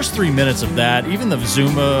the first 3 minutes of that, even the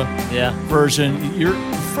Zuma version, the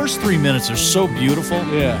first 3 minutes are so beautiful.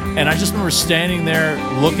 Yeah. And I just remember standing there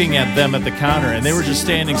looking at them at the counter. And they were just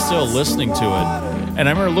standing still listening to it. And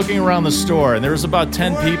I remember looking around the store. And there was about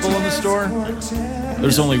 10 people in the store.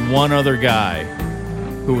 There's only one other guy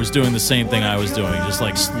who was doing the same thing I was doing, just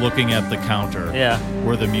like looking at the counter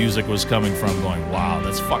where the music was coming from, going, wow,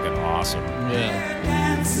 that's fucking awesome. Yeah.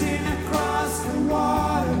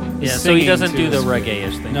 Yeah, so he Singing, doesn't too, do the is good.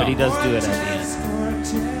 reggae-ish thing, No. but he does do it at the end.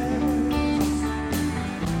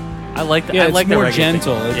 I like the, Yeah, I it's like more the reggae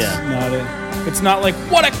gentle. Thing. It's Yeah. not it's not like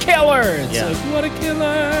what a killer. It's Yeah. like what a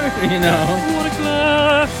killer. You know. What a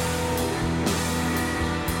club.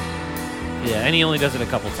 Yeah, and he only does it a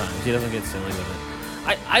couple times. He doesn't get silly with it.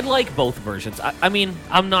 I like both versions. I mean,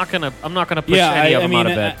 I'm not gonna push any of them out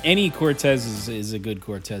of bed. Any Cortez is a good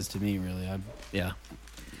Cortez to me. Really. Yeah.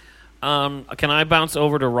 Can I bounce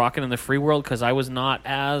over to Rockin' in the Free World? Because I was not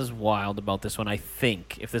as wild about this one, I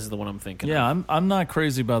think, if this is the one I'm thinking Yeah, of. I'm not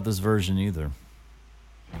crazy about this version either.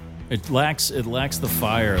 It lacks the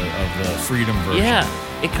fire of the Freedom version.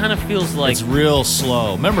 Yeah, it kind of feels like It's real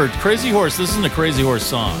slow. Remember, Crazy Horse, this isn't a Crazy Horse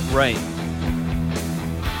song. right.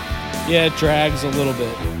 Yeah, it drags a little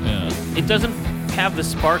bit. Yeah. It doesn't have the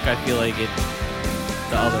spark. I feel like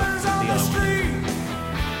the other one.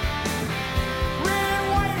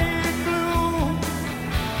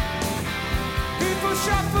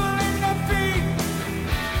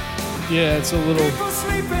 Yeah, it's a little.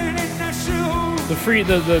 The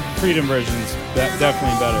Freedom version's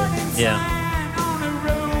definitely better. Yeah.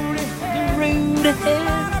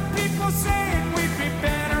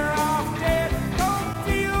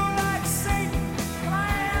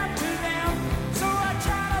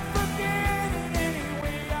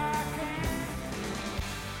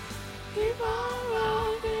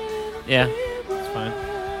 Yeah, it's fine.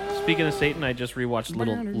 Speaking of Satan, I just rewatched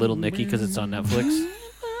Little Nicky because it's on Netflix.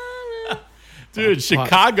 Dude,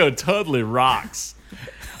 Chicago totally rocks.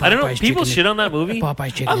 I don't know. People shit on that movie.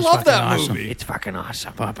 Popeye's chicken I is love fucking that awesome. movie. It's fucking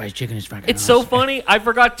awesome. Popeye's chicken is fucking It's awesome. so funny. I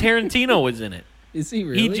forgot Tarantino was in it. Is he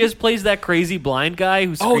really? He just plays that crazy blind guy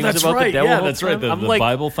who screams about the devil. Yeah, all the that's right. time. The I'm like,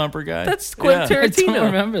 Bible thumper guy. that's Quentin I Tarantino. don't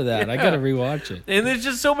remember that. I gotta rewatch it. And there's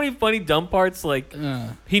just so many funny dumb parts. Like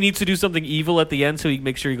he needs to do something evil at the end, so he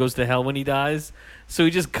makes sure he goes to hell when he dies. So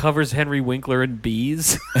he just covers Henry Winkler in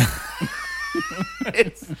bees.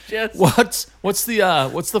 It's just What's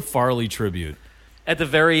the Farley tribute? at the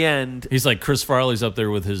very end. He's like Chris Farley's up there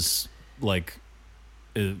with his like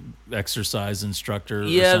exercise instructor or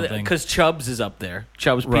Yeah, something. because Chubbs is up there.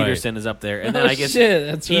 Chubbs Right. Peterson is up there, and then Oh, I guess shit,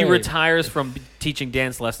 that's he right. retires from teaching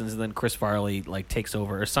dance lessons, and then Chris Farley like takes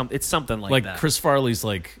over or something. It's something like that. Chris Farley's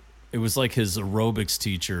like it was like his aerobics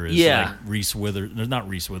teacher is Yeah. like Reese Witherspoon. Not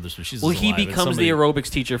Reese Witherspoon. She's Well, alive. he It's becomes somebody- the aerobics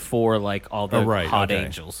teacher for like all the Oh, right, hot okay.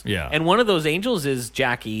 angels. Yeah. and one of those angels is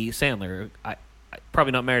Jackie Sandler. I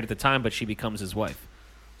probably not married at the time, but she becomes his wife.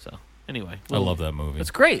 So anyway, I love that movie. It's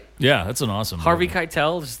great. Yeah, that's an awesome Harvey movie.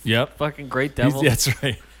 Keitel is Yep. fucking great He's- devil. That's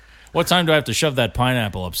right. What time do I have to shove that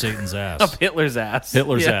pineapple up Satan's ass? Up Hitler's ass.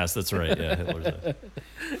 Hitler's Yeah. ass. That's right. Yeah, Hitler's ass.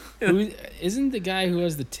 Isn't the guy who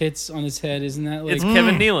has the tits on his head? Isn't that like It's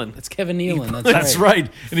Kevin Nealon. It's Kevin Nealon. That's right.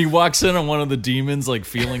 And he walks in on one of the demons, like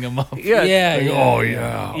feeling him up. Yeah, Yeah, Like, yeah. oh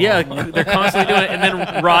yeah. Yeah, they're constantly doing it. And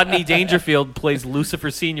then Rodney Dangerfield plays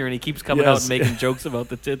Lucifer Sr., and he keeps coming out Yes. and making jokes about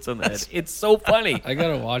the tits on the head. It's so funny. I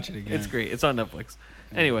gotta watch it again. It's great. It's on Netflix.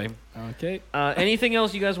 Anyway, Okay. anything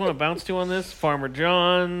else you guys want to bounce to on this? Farmer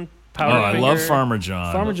John, Oh, I love Powderfinger? Farmer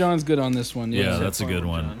John. Farmer John's good on this one. Yeah, that's a good Farmer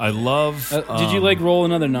one. John. I love. Did you like roll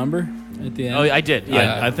another number at the end? Oh, I did.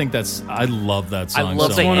 Yeah. I think that's. I love that song.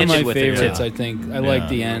 love so they It's one much. of my ended with it, favorites. yeah. I think I Yeah. like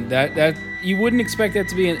the end. That you wouldn't expect that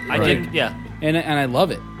to be. I did. Yeah. and I love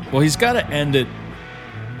it. Well, he's got to end it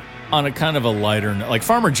on a kind of a lighter note. Like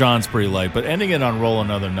Farmer John's pretty light, but ending it on Roll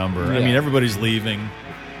Another Number. I Yeah. mean, everybody's leaving.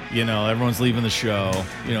 You know, everyone's leaving the show.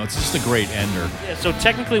 You know, it's just a great ender. Yeah, so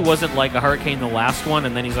technically wasn't like a hurricane the last one,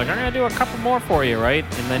 and then he's like, I'm going to do a couple more for you, right?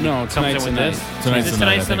 And then No, he comes Tonight's in the with Night. this. Tonight's Is it the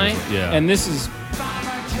night. Tonight's the I think Night? it's- Yeah. And this is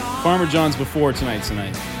Farmer John's before Tonight's the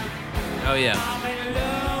Night. Oh, yeah.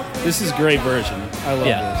 This is a great version. I love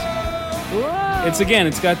this.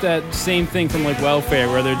 It's got that same thing from like Welfare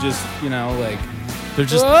where they're just, like They're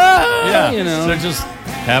just. "Ah," Yeah. They're They're just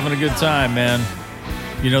having a good time, man.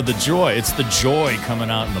 You know, the joy. It's the joy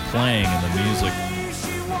coming out in the playing and the music.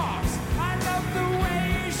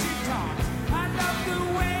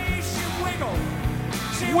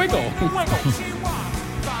 wiggle.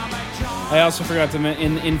 I also forgot to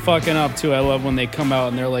mention in fucking up too. I love when they come out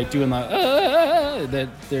and they're like doing like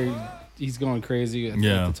he's going crazy at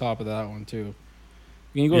the top of that one too.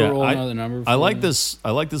 Can you go roll another number? I for like me? this.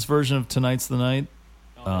 I like this version of Tonight's the Night.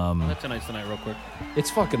 Let Tonight's the Night real quick.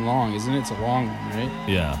 It's fucking long, isn't it? It's a long one, right?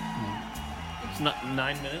 Yeah, It's not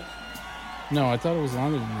 9 minutes. No, I thought it was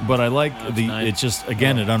longer than that. but I like it's the. nice. It just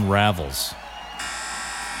again it unravels.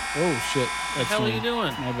 Oh shit! That's hell are me. you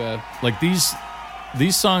doing? My bad. Like these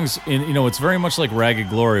songs, it's very much like Ragged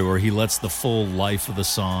Glory, where he lets the full life of the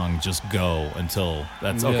song just go until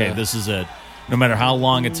that's okay. Yeah. This is it. No matter how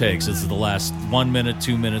long it takes, this is the last 1 minute,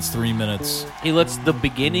 2 minutes, 3 minutes. He lets the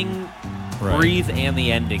beginning Right. breathe and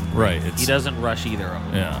the ending breathe. Right, He it's- doesn't rush either of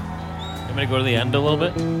them. Yeah. I'm going to go to the end a little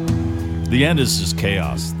bit. The end is just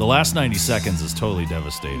chaos. The last 90 seconds is totally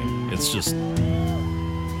devastating. It's just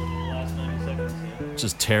Last 90 seconds.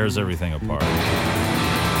 just tears everything apart.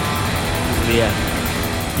 The end.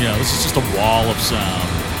 You know, this is just a wall of sound.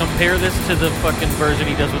 Compare this to the fucking version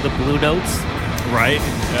he does with the Blue Notes. Right?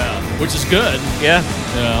 Yeah. Which is good. Yeah.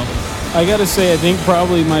 You know. I gotta say, I think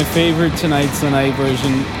probably my favorite Tonight's the Night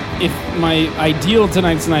version. If my ideal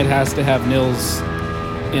Tonight's the Night has to have Nils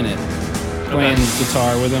in it, playing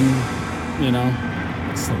guitar with him,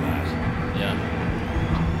 Listen to that.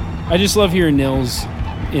 Yeah. I just love hearing Nils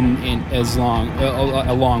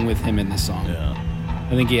along with him in this song. Yeah.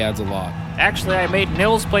 I think he adds a lot. Actually, I made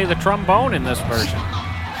Nils play the trombone in this version.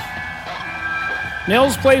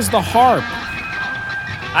 Nils plays the harp.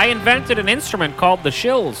 I invented an instrument called the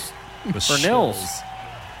shills for Nils.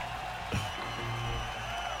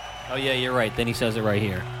 Oh, yeah, you're right. Then he says it right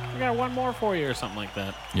here. I got one more for you or something like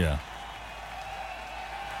that. Yeah.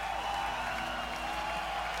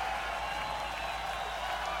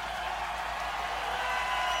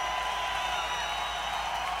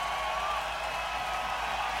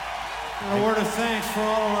 A word of thanks for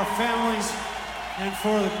all of our families and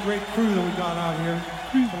for the great crew that we got out here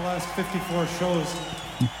for the last 54 shows.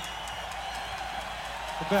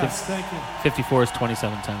 The best, thank you. 54 is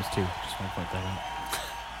 27 times 2. Just want to point that out.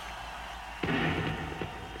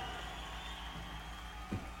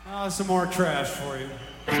 Now some more trash for you.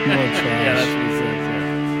 Yeah, that's what he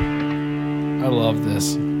says. I love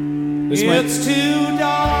this. It's too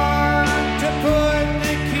dark to put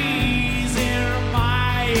the keys in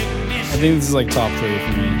my ignition. I think this is like top 3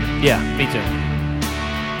 for me. Yeah, me too.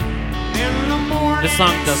 This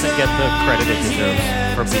song doesn't get the credit it deserves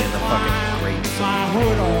for being a fucking great song.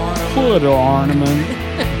 Hood ornament.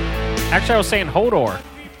 Actually, I was saying Hodor.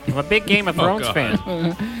 I'm a big Game of Thrones fan.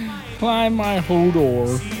 Climb my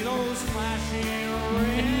Hodor.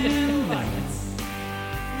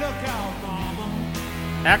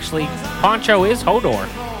 Actually, Poncho is Hodor.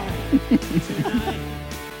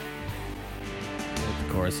 Of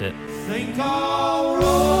course, it. Think I'll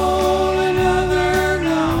roll another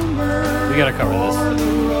number. We gotta cover this.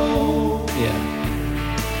 Yeah.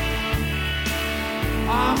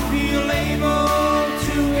 I feel able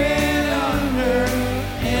to get under.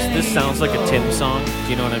 This sounds like a Tim song. Do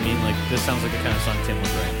you know what I mean? Like, this sounds like the kind of song Tim would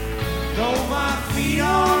write. Though my feet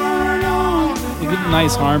aren't on the They get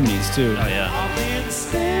nice harmonies too. Oh, yeah.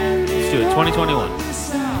 Let's do it. 2021.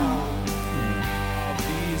 These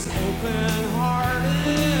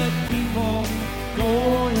open-hearted people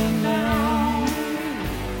going down.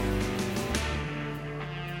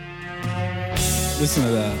 Listen to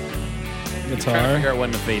that Trying to guitar. figure out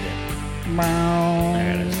when to fade it.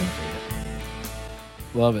 There it is.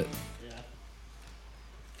 Love it.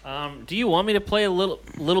 Do you want me to play a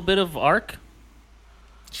little bit of Ark?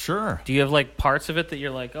 Sure. Do you have like parts of it that you're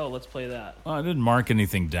like, oh, let's play that? Oh, I didn't mark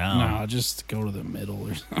anything down. No, just go to the middle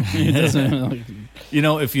or something. It doesn't like, You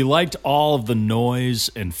know, if you liked all of the noise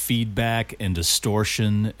and feedback and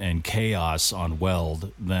distortion and chaos on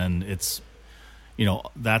Weld, then it's, you know,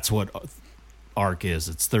 that's what Ark is.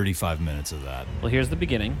 It's 35 minutes of that. Well, here's the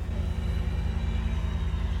beginning.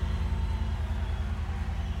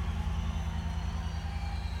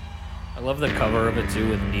 I love the cover of it too,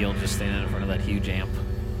 with Neil just standing in front of that huge amp.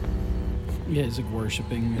 yeah, he's like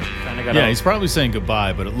worshiping. Kind of got Yeah, he's probably saying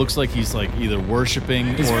goodbye, but it looks like he's like either worshiping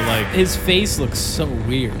or like His face looks so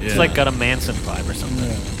weird. it's like got a Manson vibe or something.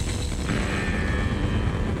 Yeah.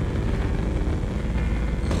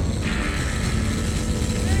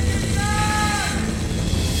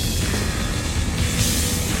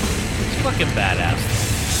 It's fucking badass.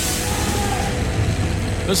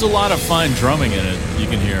 there's a lot of fine drumming in it. You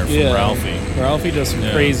can hear from Ralphie. Ralphie does some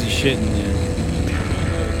Yeah. crazy shit in there.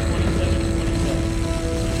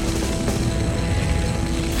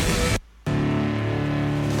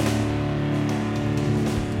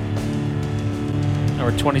 Now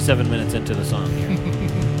we're 27 minutes into the song here. You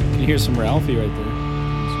can hear some Ralphie right there.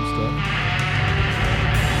 Some stuff.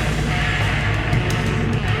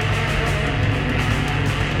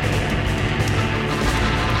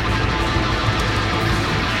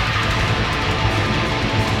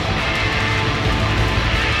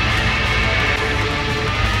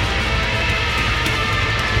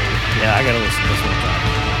 Yeah, I gotta listen to this one time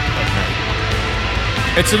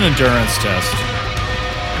at It's an endurance test. night.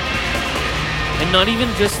 And not even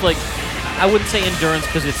just like, I wouldn't say endurance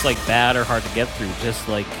because it's like bad or hard to get through. Just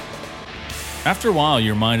like, After a while,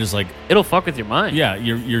 your mind is like, it'll fuck with your mind. yeah,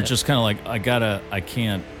 you're just kind of like, I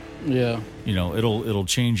can't, Yeah. you know, it'll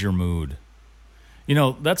change your mood. You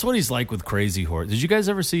know, that's what he's like with Crazy Horse. Did you guys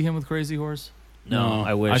ever see him with Crazy Horse? No,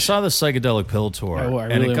 I wish. I saw the Psychedelic Pill tour, I and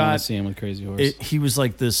really it want got to see him with Crazy Horse. he was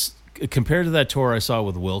like this compared to that tour I saw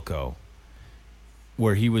with Wilco,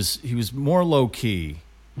 where he was more low key,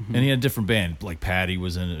 and he had a different band. Like Patty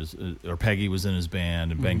was in his, or Peggy was in his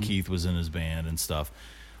band, and Ben Keith was in his band and stuff.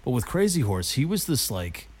 But with Crazy Horse, he was this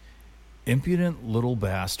like impudent little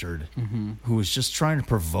bastard who was just trying to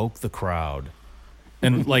provoke the crowd.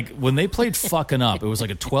 And like when they played Fucking Up, it was like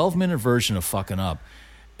a 12-minute version of Fucking Up.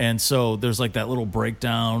 And so there's like that little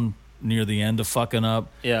breakdown near the end of Fucking Up.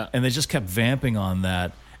 Yeah. And they just kept vamping on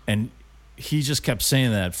that. And he just kept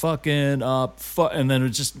saying that, fucking up, and then it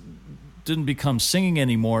just didn't become singing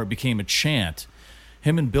anymore. It became a chant.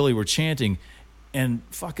 Him and Billy were chanting, and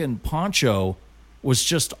fucking Poncho was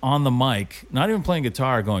just on the mic, not even playing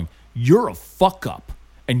guitar, going, "You're a fuck up,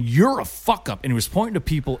 and you're a fuck up," and he was pointing to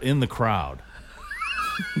people in the crowd.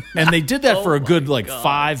 And they did that for a good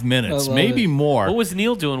 5 minutes, maybe more. What was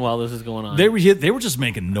Neil doing while this was going on? They were just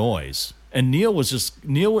making noise, and Neil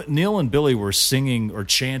and Billy were singing or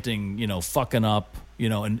chanting, fucking up,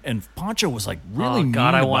 and Poncho was like really mean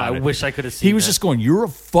about I it. wish I could have seen. He was that. just going, "You're a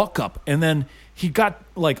fuck up," and then he got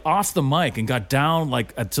off the mic and got down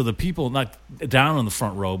to the people, not down on the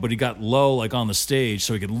front row, but he got low on the stage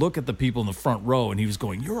so he could look at the people in the front row, and he was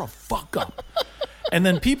going, "You're a fuck up." And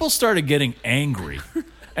then people started getting angry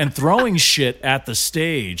and throwing shit at the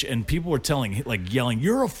stage, and people were yelling,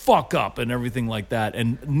 "You're a fuck up," and everything like that.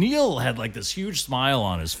 And Neil had this huge smile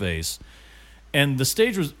on his face, and the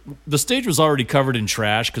stage was already covered in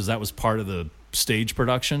trash because that was part of the stage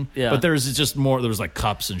production. Yeah. But there was just more. There was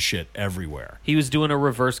cups and shit everywhere. He was doing a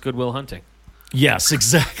reverse Goodwill Hunting. Yes,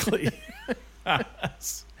 exactly.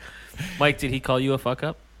 Mike, did he call you a fuck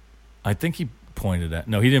up? I think he pointed at.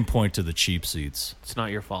 No, he didn't point to the cheap seats. It's not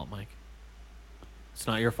your fault, Mike. It's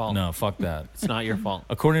not your fault. No, fuck that. It's not your fault.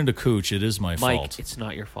 According to Cooch, it is my Mike, fault. it's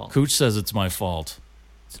not your fault. Cooch says it's my fault.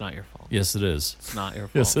 It's not your fault. Yes, it is. It's not your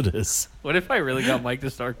fault. Yes, it is. What if I really got Mike to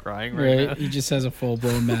start crying right now? He just has a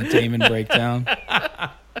full-blown Matt Damon breakdown.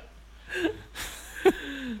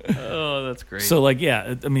 Oh, that's great. So,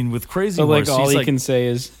 with Crazy So, Horse, all he's he can say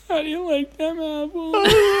is, "How do you like them apples?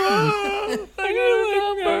 How do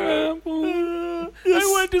you like them apples?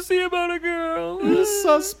 I went to see about a girl.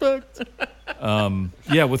 suspect."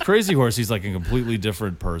 With Crazy Horse, he's like a completely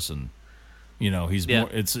different person. He's more.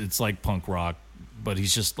 It's like punk rock, but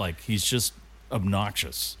he's just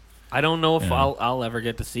obnoxious. I don't know if I'll ever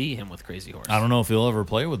get to see him with Crazy Horse. I don't know if he'll ever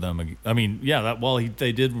play with them. I mean,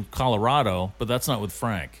 they did Colorado, but that's not with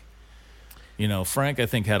Frank. Frank, I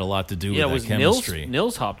think, had a lot to do with that chemistry.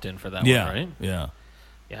 Nils hopped in for that one, right? Yeah.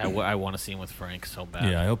 Yeah, I want to see him with Frank so bad.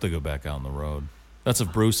 Yeah, I hope they go back out on the road. That's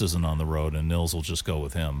if Bruce isn't on the road and Nils will just go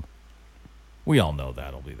with him. We all know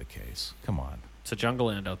that'll be the case. Come on. It's a jungle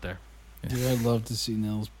land out there. Dude, I'd love to see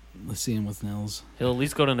Nils. Let's see him with Nils. He'll at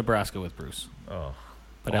least go to Nebraska with Bruce. Oh.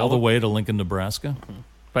 But all the way to Lincoln, Nebraska? Mm-hmm.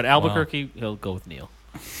 But Albuquerque, he'll go with Neil.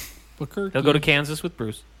 Albuquerque. He'll go to Kansas with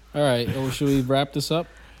Bruce. All right. Should we wrap this up?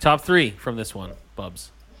 Top 3 from this one,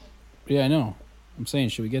 Bubs. Yeah, I know. I'm saying,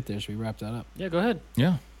 should we get there? Should we wrap that up? Yeah, go ahead.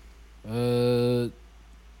 Yeah.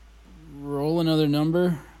 Roll another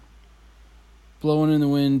number. Blowing in the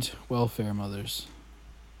Wind, Welfare Mothers.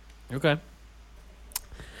 Okay.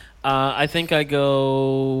 I think I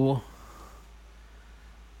go...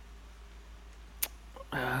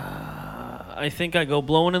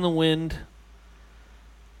 Blowing in the Wind.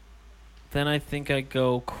 Then I think I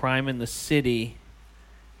go Crime in the City.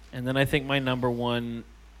 And then I think my number 1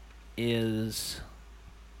 is...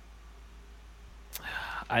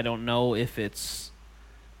 I don't know if it's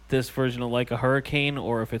this version of Like a Hurricane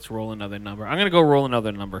or if it's Roll Another Number. I'm going to go Roll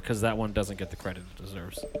Another Number because that one doesn't get the credit it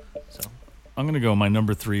deserves. So I'm going to go, my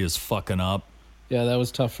number 3 is Fucking Up. Yeah, that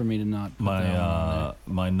was tough for me to not put that one on there.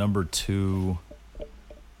 My number 2...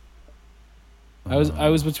 I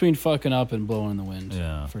was between Fucking Up and Blowing in the Wind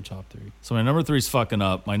for top 3. So my number 3 is Fucking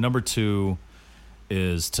Up. My number 2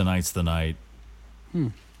 is Tonight's the Night.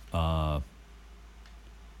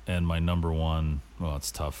 And my number 1, well,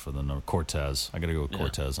 it's tough for the number, Cortez. I got to go with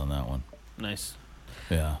Cortez on that one. Nice.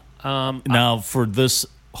 Yeah. Now, for this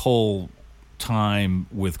whole time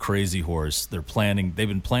with Crazy Horse, they've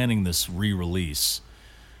been planning this re-release.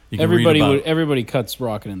 Everybody cuts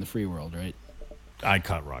Rockin' in the Free World, right? I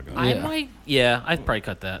cut Rockin'. I'd probably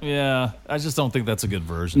cut that. Yeah, I just don't think that's a good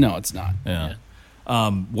version. No, it's not. Yeah.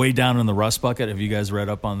 Way Down in the Rust Bucket. Have you guys read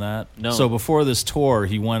up on that? No. So before this tour,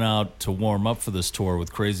 he went out to warm up for this tour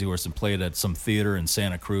with Crazy Horse and played at some theater in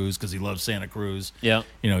Santa Cruz because he loves Santa Cruz. Yeah.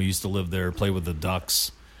 He used to live there, play with the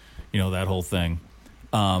Ducks, that whole thing.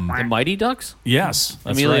 The Mighty Ducks? Yes.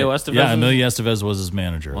 That's Emilio right. Estevez? Yeah, Emilio Estevez was his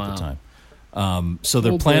manager at the time. So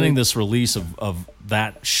they're planning this release of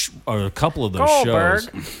that or a couple of those shows.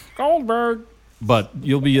 Goldberg. But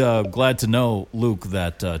you'll be glad to know, Luke,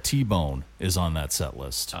 that T-Bone is on that set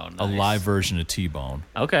list. Oh, nice. A live version of T-Bone.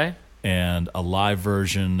 Okay. And a live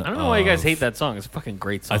version I don't know why you guys hate that song. It's a fucking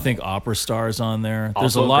great song. I think Opera Star's on there.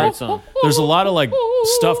 Also a great song. There's a lot of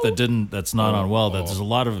stuff that's not on well. There's a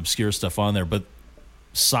lot of obscure stuff on there, but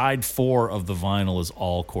side 4 of the vinyl is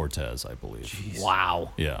all Cortez, I believe. Jeez. Wow.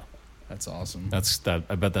 Yeah. That's awesome. I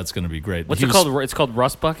bet that's going to be great. What's it called? It's called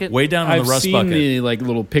Rust Bucket? Way down on I've the Rust seen Bucket. the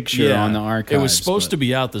little picture on the archives. It was supposed to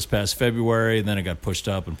be out this past February, and then it got pushed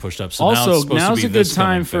up. So also, now's a good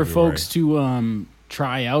time for folks to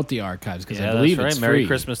try out the archives because I believe it's free. Merry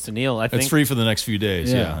Christmas to Neil. I think it's free for the next few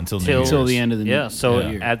days. Until the end of the year. So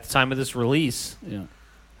year. at the time of this release, I think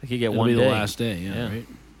you get It'll one be day. the last day. Yeah, right.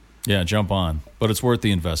 Yeah, jump on. But it's worth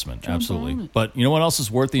the investment. Absolutely. But you know what else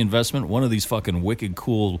is worth the investment? One of these fucking wicked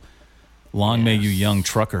cool Long May You Young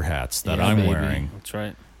trucker hats that I'm wearing. That's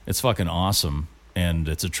right. It's fucking awesome. And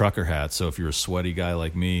it's a trucker hat, so if you're a sweaty guy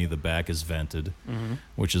like me, the back is vented,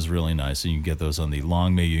 which is really nice. And you can get those on the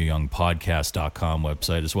longmayyouyongpodcast.com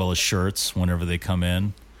website, as well as shirts whenever they come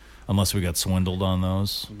in, unless we got swindled on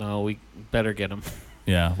those. No, we better get them.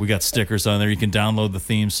 Yeah, we got stickers on there. You can download the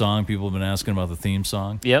theme song. People have been asking about the theme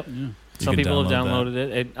song. Yep. Some people have download downloaded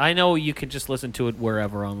it. And I know you can just listen to it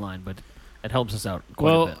wherever online, but it helps us out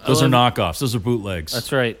quite a bit. Those are knockoffs. Those are bootlegs.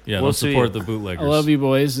 That's right. Yeah, we'll support the bootleggers. I love you,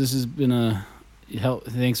 boys. This has been a help.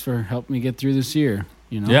 Thanks for helping me get through this year.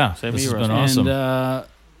 Yeah, this has been awesome. And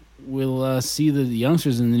we'll see the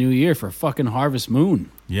youngsters in the new year for fucking Harvest Moon.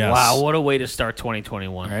 Yes. Wow, what a way to start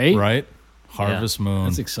 2021. Right? Harvest Moon.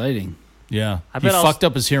 That's exciting. Yeah. He fucked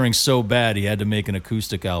up his hearing so bad he had to make an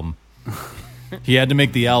acoustic album. He had to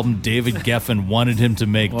make the album David Geffen wanted him to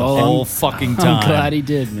make the whole fucking time. I'm glad he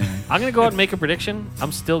did, man. I'm going to go out and make a prediction.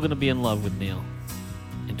 I'm still going to be in love with Neil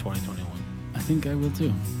in 2021. I think I will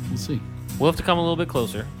too. We'll see. We'll have to come a little bit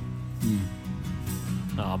closer.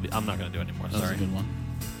 No, I'm not going to do it anymore. That's Sorry. a good one.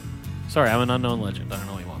 Sorry, I'm an unknown legend. I don't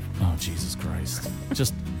know what you want from me. Oh, Jesus Christ.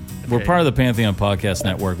 We're part of the Pantheon Podcast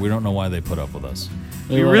Network. We don't know why they put up with us.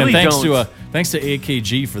 We really thanks don't. Thanks to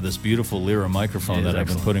AKG for this beautiful Lyra microphone that I've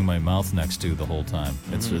been putting my mouth next to the whole time.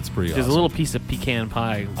 It's pretty awesome. There's a little piece of pecan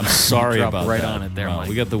pie. I'm sorry about right that. on it there, Wow, Mike.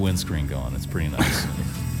 we got the windscreen going. It's pretty nice.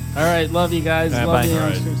 All right, love you guys. All right, love bye. the All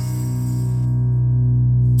right. youngsters.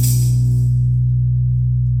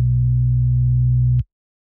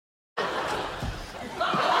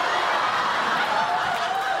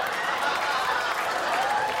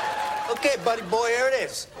 Okay, buddy boy, here it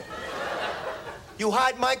is. You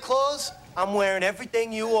hide my clothes, I'm wearing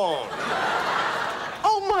everything you own.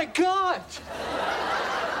 Oh my God!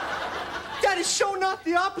 That is so not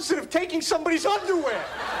the opposite of taking somebody's underwear.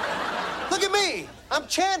 Look at me, I'm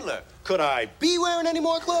Chandler. Could I be wearing any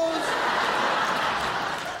more clothes?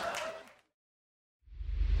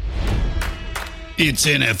 It's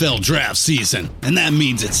NFL draft season, and that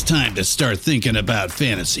means it's time to start thinking about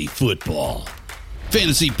fantasy football.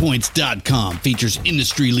 FantasyPoints.com features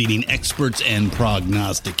industry-leading experts and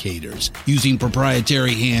prognosticators using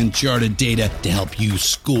proprietary hand-charted data to help you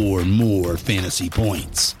score more fantasy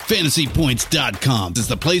points. FantasyPoints.com is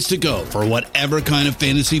the place to go for whatever kind of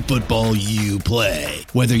fantasy football you play.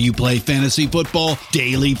 Whether you play fantasy football,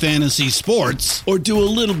 daily fantasy sports, or do a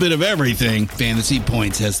little bit of everything, Fantasy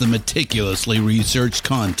Points has the meticulously researched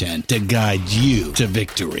content to guide you to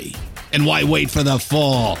victory. And why wait for the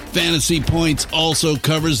fall? Fantasy Points also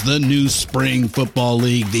covers the new spring football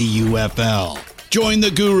league, the UFL. Join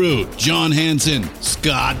the guru, John Hansen,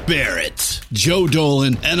 Scott Barrett, Joe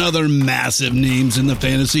Dolan, and other massive names in the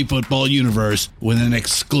fantasy football universe with an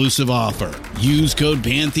exclusive offer. Use code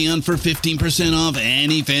Pantheon for 15% off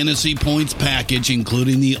any Fantasy Points package,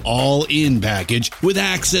 including the all-in package, with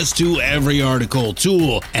access to every article,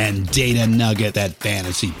 tool, and data nugget that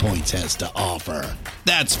Fantasy Points has to offer.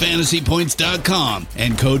 That's FantasyPoints.com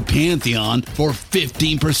and code Pantheon for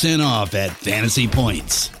 15% off at Fantasy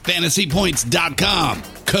Points. FantasyPoints.com,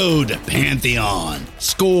 code Pantheon.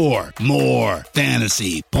 Score more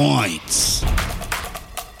fantasy points.